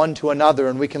changing from one to another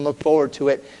and we can look forward to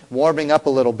it warming up a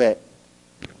little bit,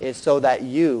 is so that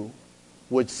you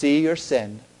would see your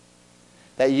sin,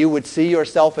 that you would see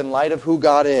yourself in light of who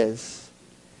God is,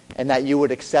 and that you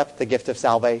would accept the gift of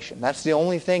salvation. That's the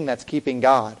only thing that's keeping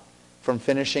God from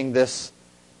finishing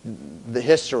the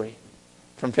history,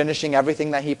 from finishing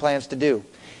everything that he plans to do.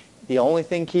 The only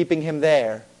thing keeping him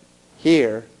there,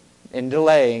 here in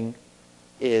delaying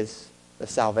is the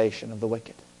salvation of the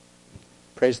wicked.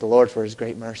 Praise the Lord for His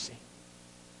great mercy.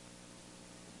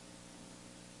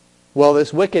 Well,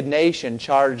 this wicked nation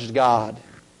charged God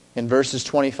in verses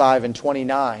 25 and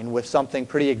 29 with something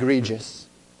pretty egregious.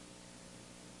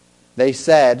 They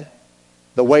said,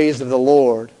 the ways of the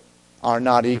Lord are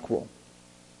not equal.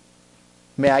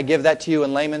 May I give that to you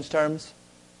in layman's terms?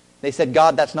 They said,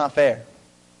 God, that's not fair.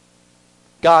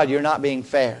 God, you're not being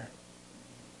fair.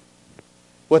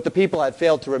 What the people had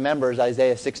failed to remember is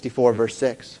Isaiah 64 verse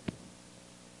 6.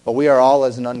 But we are all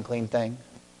as an unclean thing,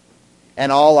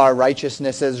 and all our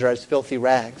righteousnesses are as filthy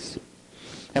rags.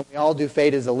 And we all do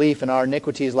fade as a leaf, and our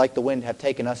iniquities like the wind have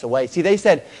taken us away. See, they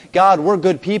said, God, we're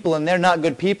good people, and they're not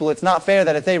good people. It's not fair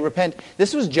that if they repent.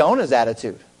 This was Jonah's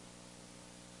attitude.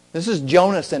 This is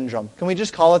Jonah syndrome. Can we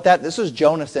just call it that? This was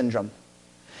Jonah syndrome.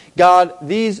 God,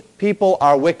 these people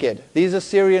are wicked. These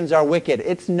Assyrians are wicked.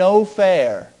 It's no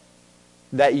fair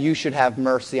that you should have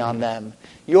mercy on them.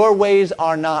 Your ways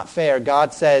are not fair.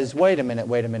 God says, wait a minute.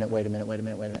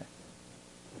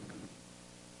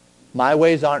 My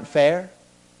ways aren't fair?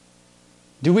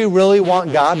 Do we really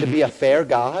want God to be a fair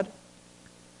God?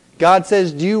 God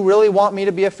says, do you really want me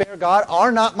to be a fair God?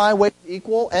 Are not my ways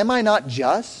equal? Am I not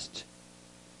just?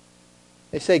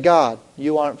 They say, God,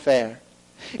 you aren't fair.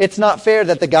 It's not fair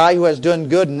that the guy who has done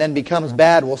good and then becomes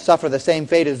bad will suffer the same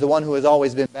fate as the one who has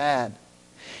always been bad.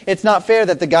 It's not fair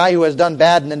that the guy who has done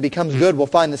bad and then becomes good will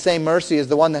find the same mercy as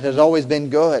the one that has always been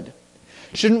good.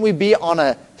 Shouldn't we be on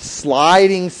a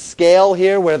sliding scale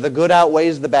here where the good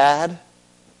outweighs the bad?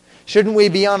 Shouldn't we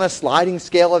be on a sliding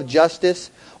scale of justice?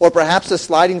 Or perhaps a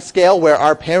sliding scale where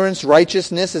our parents'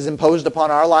 righteousness is imposed upon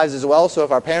our lives as well? So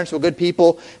if our parents were good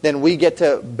people, then we get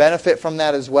to benefit from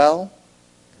that as well?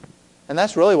 And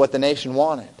that's really what the nation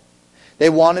wanted. They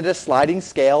wanted a sliding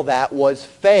scale that was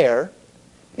fair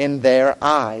in their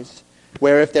eyes,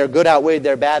 where if their good outweighed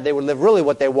their bad, they would live. Really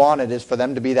what they wanted is for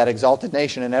them to be that exalted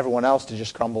nation and everyone else to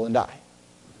just crumble and die.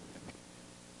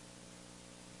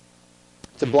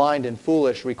 It's a blind and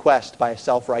foolish request by a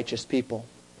self-righteous people.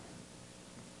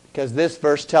 Because this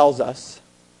verse tells us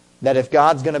that if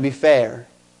God's going to be fair,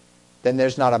 then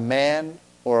there's not a man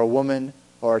or a woman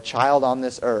or a child on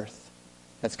this earth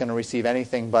that's going to receive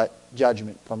anything but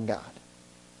judgment from God.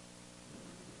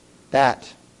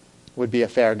 That would be a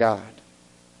fair God.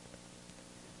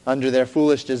 Under their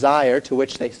foolish desire to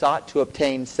which they sought to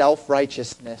obtain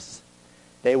self-righteousness,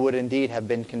 they would indeed have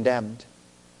been condemned.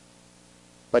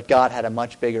 But God had a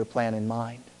much bigger plan in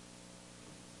mind.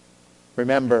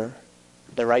 Remember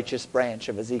the righteous branch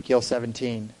of Ezekiel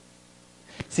 17.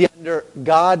 See, under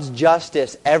God's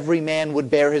justice, every man would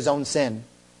bear his own sin.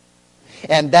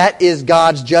 And that is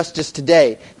God's justice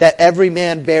today, that every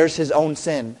man bears his own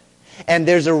sin. And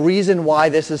there's a reason why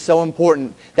this is so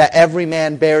important, that every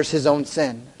man bears his own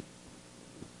sin.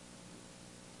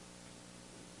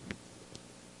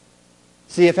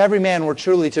 See, if every man were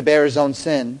truly to bear his own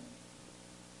sin,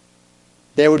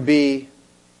 there would be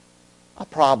a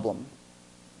problem.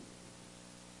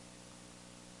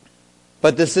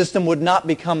 But the system would not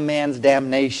become man's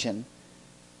damnation.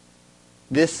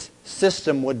 This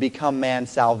system would become man's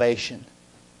salvation.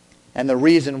 And the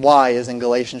reason why is in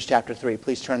Galatians chapter 3.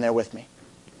 Please turn there with me.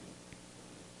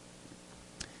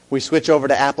 We switch over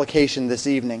to application this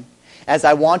evening, as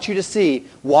I want you to see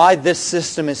why this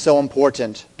system is so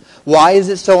important. Why is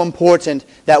it so important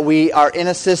that we are in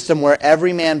a system where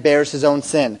every man bears his own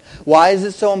sin? Why is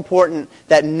it so important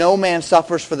that no man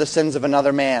suffers for the sins of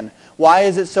another man? Why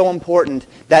is it so important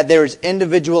that there is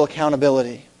individual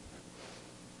accountability?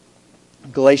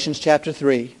 Galatians chapter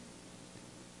 3.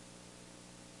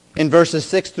 In verses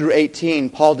 6 through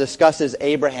 18, Paul discusses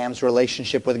Abraham's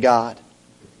relationship with God.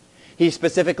 He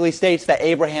specifically states that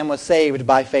Abraham was saved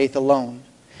by faith alone.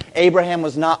 Abraham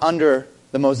was not under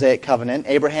the Mosaic covenant.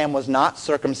 Abraham was not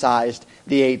circumcised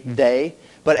the 8th day,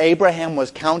 but Abraham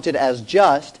was counted as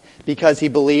just because he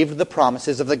believed the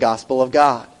promises of the gospel of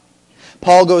God.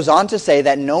 Paul goes on to say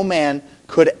that no man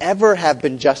could ever have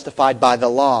been justified by the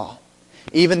law,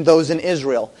 even those in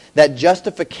Israel. That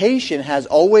justification has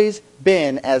always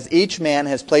been as each man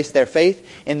has placed their faith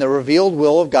in the revealed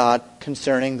will of God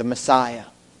concerning the Messiah.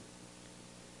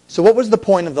 So what was the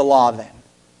point of the law then?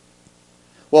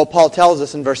 Well, Paul tells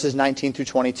us in verses 19 through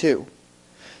 22.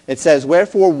 It says,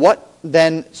 Wherefore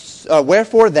then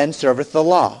serveth the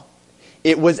law?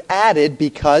 It was added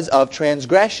because of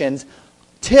transgressions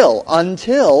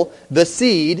until the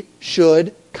seed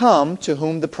should come to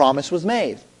whom the promise was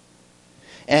made.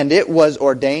 And it was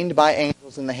ordained by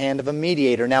angels in the hand of a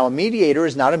mediator. Now, a mediator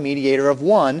is not a mediator of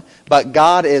one, but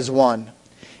God is one.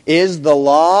 Is the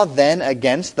law then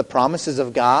against the promises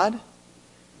of God?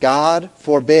 God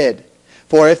forbid.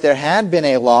 For if there had been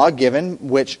a law given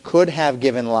which could have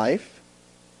given life,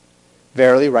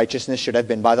 verily righteousness should have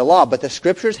been by the law. But the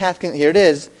Scriptures hath, here it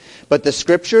is, but the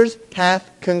Scriptures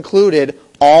hath concluded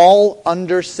all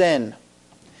under sin,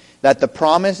 that the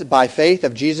promise by faith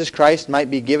of Jesus Christ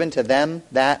might be given to them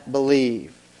that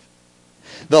believe.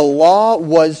 The law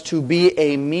was to be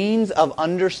a means of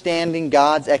understanding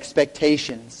God's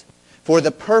expectations, for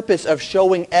the purpose of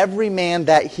showing every man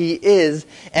that he is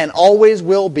and always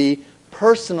will be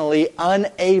personally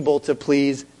unable to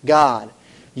please God.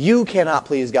 You cannot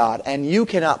please God, and you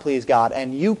cannot please God,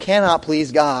 and you cannot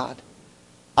please God.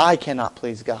 I cannot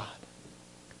please God.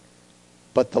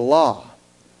 But the law,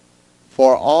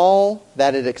 for all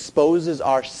that it exposes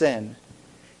our sin,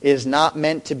 is not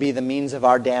meant to be the means of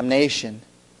our damnation.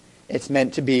 It's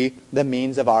meant to be the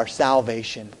means of our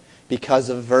salvation. Because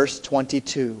of verse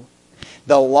 22.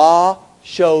 The law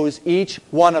shows each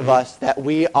one of us that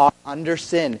we are under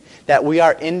sin, that we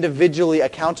are individually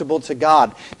accountable to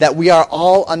God, that we are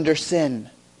all under sin.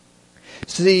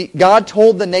 See, God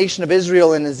told the nation of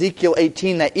Israel in Ezekiel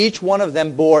 18 that each one of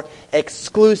them bore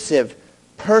exclusive,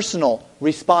 personal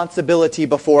responsibility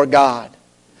before God.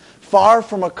 Far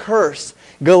from a curse,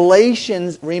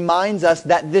 Galatians reminds us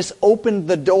that this opened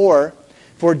the door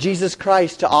for Jesus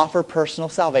Christ to offer personal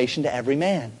salvation to every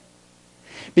man.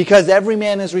 Because every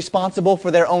man is responsible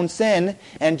for their own sin,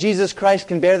 and Jesus Christ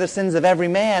can bear the sins of every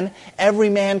man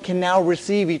can now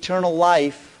receive eternal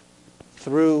life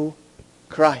through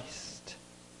Christ.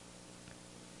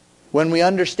 When we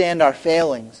understand our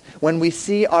failings, when we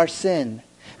see our sin,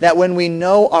 that when we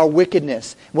know our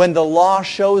wickedness, when the law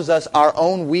shows us our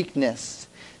own weakness,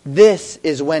 this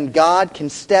is when God can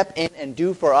step in and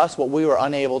do for us what we were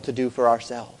unable to do for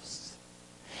ourselves.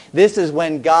 This is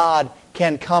when God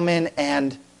can come in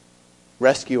and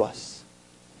rescue us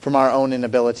from our own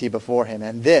inability before Him.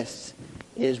 And this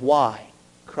is why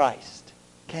Christ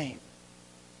came.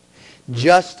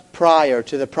 Just prior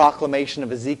to the proclamation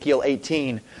of Ezekiel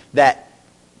 18 that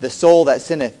the soul that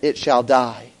sinneth, it shall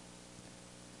die,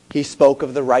 He spoke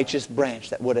of the righteous branch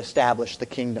that would establish the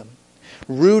kingdom.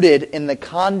 Rooted in the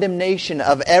condemnation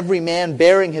of every man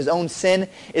bearing his own sin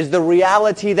is the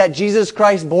reality that Jesus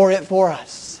Christ bore it for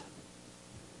us.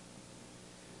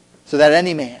 So that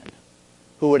any man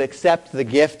who would accept the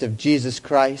gift of Jesus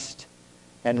Christ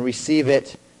and receive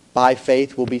it by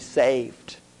faith will be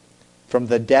saved from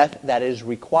the death that is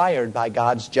required by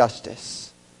God's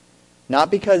justice.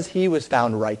 Not because he was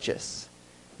found righteous,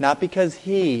 not because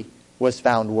he was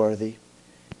found worthy,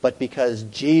 but because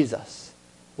Jesus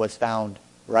was found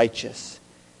righteous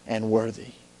and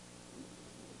worthy.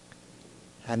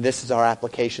 And this is our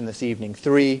application this evening.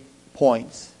 3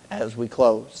 points as we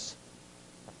close.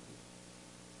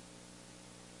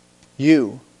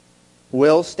 You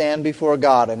will stand before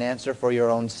God and answer for your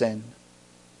own sin.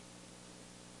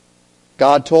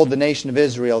 God told the nation of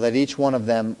Israel that each one of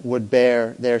them would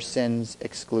bear their sins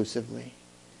exclusively.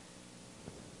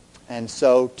 And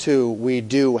so too we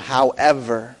do.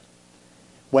 However,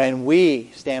 when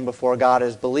we stand before God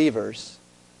as believers,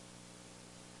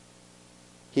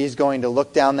 He's going to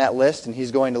look down that list and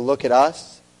He's going to look at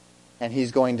us and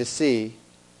He's going to see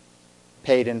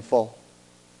paid in full.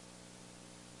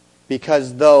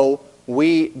 Because though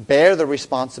we bear the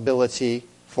responsibility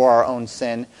for our own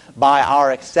sin by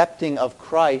our accepting of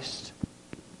Christ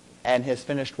and His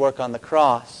finished work on the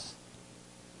cross,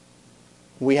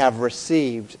 we have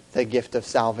received the gift of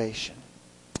salvation.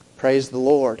 Praise the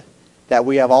Lord that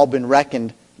we have all been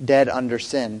reckoned dead under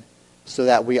sin, so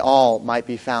that we all might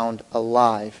be found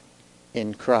alive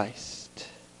in Christ.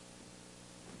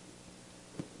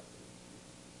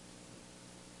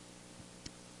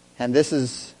 And this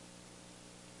is,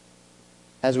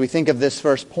 as we think of this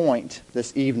first point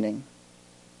this evening,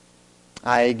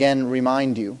 I again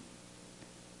remind you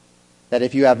that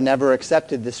if you have never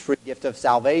accepted this free gift of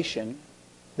salvation,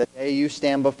 the day you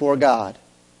stand before God,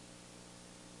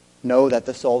 know that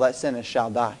the soul that sinneth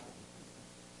shall die.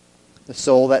 The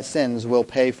soul that sins will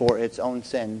pay for its own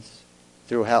sins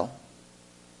through hell.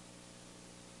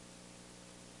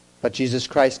 But Jesus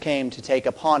Christ came to take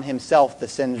upon Himself the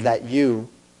sins that you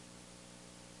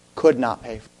could not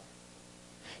pay for.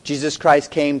 Jesus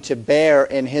Christ came to bear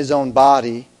in His own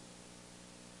body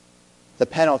the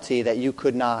penalty that you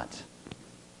could not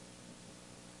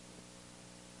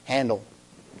handle,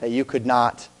 that you could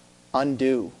not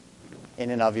undo in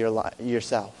and of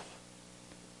yourself,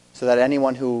 so that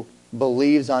anyone who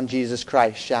believes on Jesus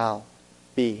Christ shall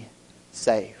be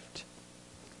saved.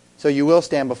 So you will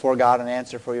stand before God and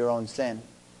answer for your own sin.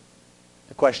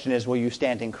 The question is, will you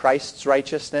stand in Christ's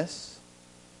righteousness,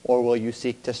 or will you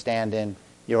seek to stand in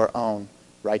your own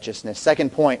righteousness.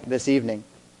 Second point this evening.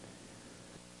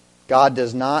 God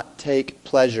does not take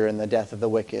pleasure in the death of the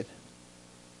wicked.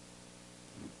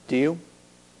 Do you?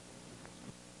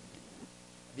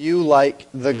 Have you, like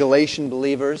the Galatian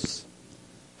believers,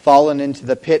 fallen into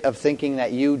the pit of thinking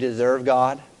that you deserve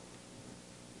God?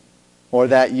 Or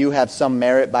that you have some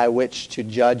merit by which to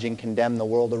judge and condemn the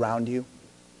world around you?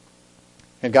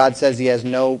 And God says He has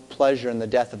no pleasure in the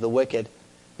death of the wicked.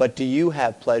 But do you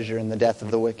have pleasure in the death of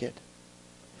the wicked?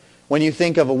 When you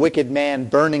think of a wicked man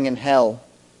burning in hell,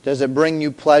 does it bring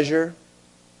you pleasure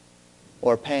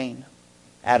or pain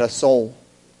at a soul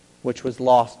which was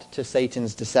lost to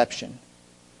Satan's deception?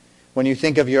 When you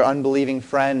think of your unbelieving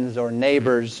friends or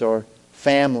neighbors or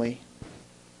family,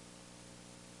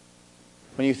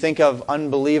 when you think of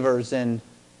unbelievers in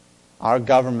our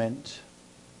government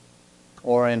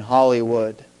or in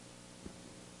Hollywood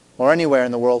or anywhere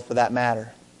in the world for that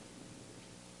matter,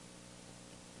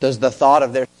 does the thought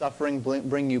of their suffering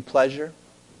bring you pleasure?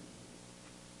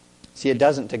 See, it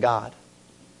doesn't to God.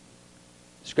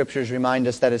 Scriptures remind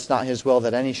us that it's not His will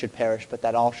that any should perish, but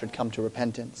that all should come to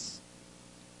repentance.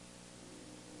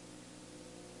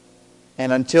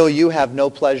 And until you have no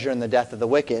pleasure in the death of the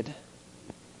wicked,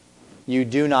 you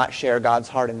do not share God's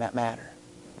heart in that matter.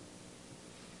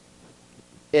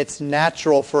 It's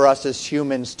natural for us as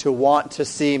humans to want to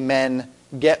see men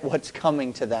get what's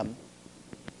coming to them.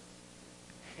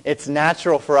 It's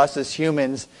natural for us as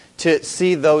humans to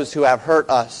see those who have hurt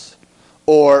us,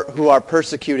 or who are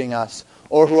persecuting us,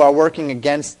 or who are working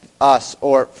against us,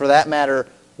 or for that matter,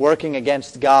 working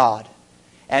against God,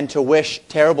 and to wish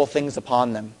terrible things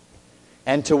upon them,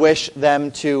 and to wish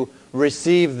them to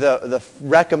receive the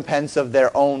recompense of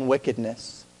their own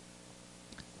wickedness.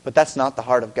 But that's not the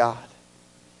heart of God.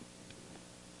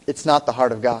 It's not the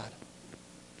heart of God.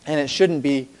 And it shouldn't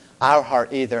be our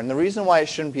heart either. And the reason why it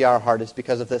shouldn't be our heart is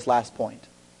because of this last point.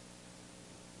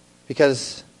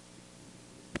 Because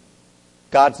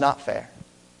God's not fair.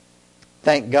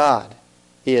 Thank God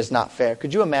He is not fair.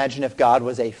 Could you imagine if God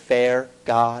was a fair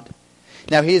God?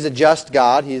 Now, He's a just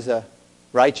God. He's a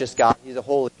righteous God. He's a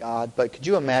holy God. But could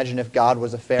you imagine if God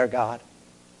was a fair God?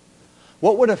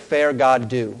 What would a fair God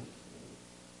do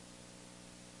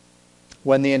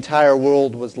when the entire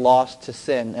world was lost to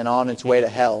sin and on its way to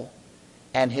hell,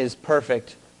 and His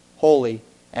perfect, holy,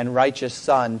 and righteous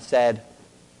Son said,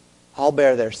 I'll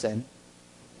bear their sin?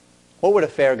 What would a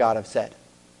fair God have said?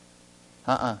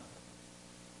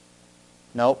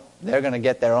 Nope, they're going to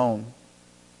get their own.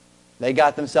 They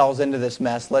got themselves into this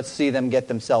mess. Let's see them get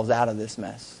themselves out of this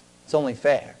mess. It's only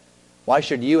fair. Why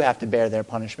should you have to bear their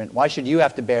punishment? Why should you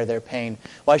have to bear their pain?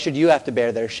 Why should you have to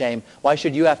bear their shame? Why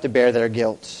should you have to bear their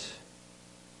guilt?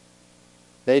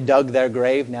 They dug their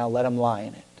grave, now let them lie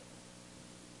in it.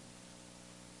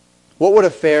 What would a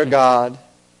fair God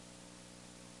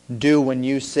do when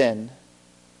you sin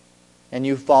and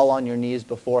you fall on your knees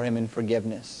before Him in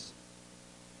forgiveness?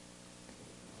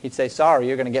 He'd say, sorry,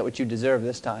 you're going to get what you deserve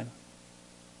this time.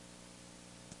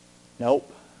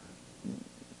 Nope.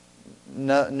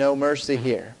 No mercy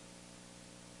here.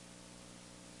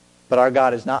 But our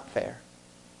God is not fair.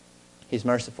 He's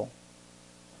merciful.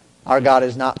 Our God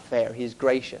is not fair. He's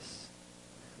gracious.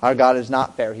 Our God is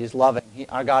not fair. He's loving.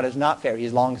 Our God is not fair.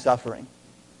 He's long-suffering.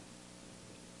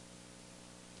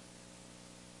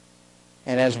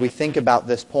 And as we think about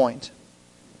this point,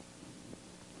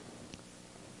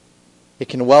 it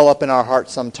can well up in our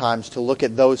hearts sometimes to look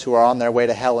at those who are on their way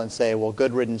to hell and say, well,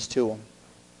 good riddance to them.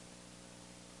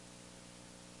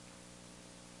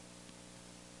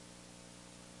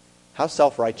 How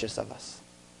self-righteous of us.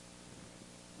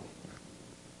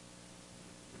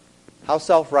 How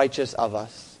self-righteous of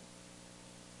us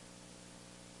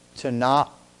to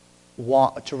not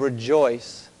want to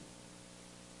rejoice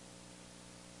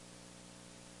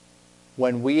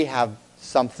when we have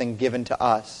something given to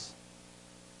us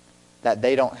that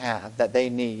they don't have, that they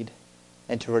need,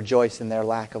 and to rejoice in their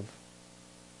lack of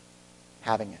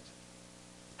having it.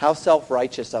 How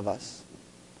self-righteous of us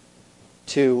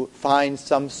to find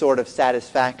some sort of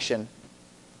satisfaction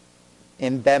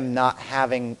in them not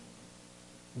having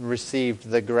received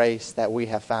the grace that we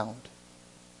have found.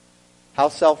 How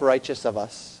self-righteous of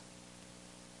us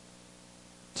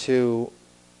to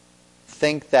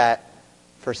think that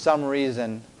for some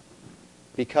reason,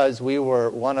 because we were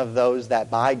one of those that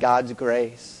by God's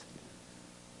grace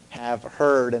have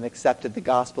heard and accepted the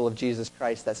gospel of Jesus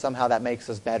Christ, that somehow that makes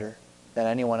us better than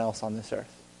anyone else on this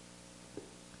earth.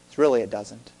 It's really, it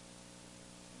doesn't.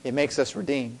 It makes us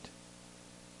redeemed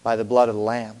by the blood of the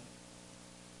Lamb.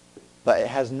 But it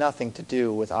has nothing to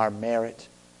do with our merit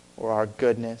or our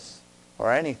goodness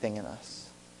or anything in us.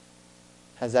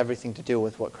 It has everything to do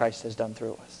with what Christ has done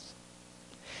through us.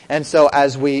 And so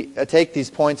as we take these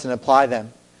points and apply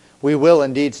them, we will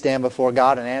indeed stand before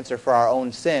God and answer for our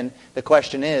own sin. The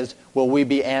question is, will we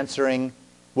be answering,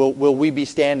 will we be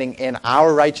standing in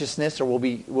our righteousness, or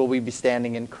will we be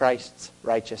standing in Christ's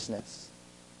righteousness?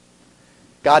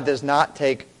 God does not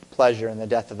take pleasure in the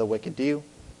death of the wicked, do you?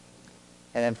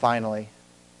 And then finally,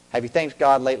 have you thanked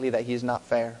God lately that He's not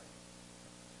fair?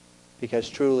 Because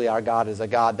truly our God is a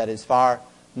God that is far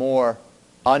more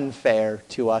unfair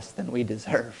to us than we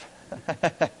deserve.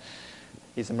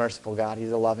 He's a merciful God.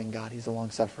 He's a loving God. He's a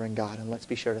long-suffering God. And let's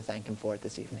be sure to thank Him for it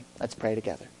this evening. Let's pray together.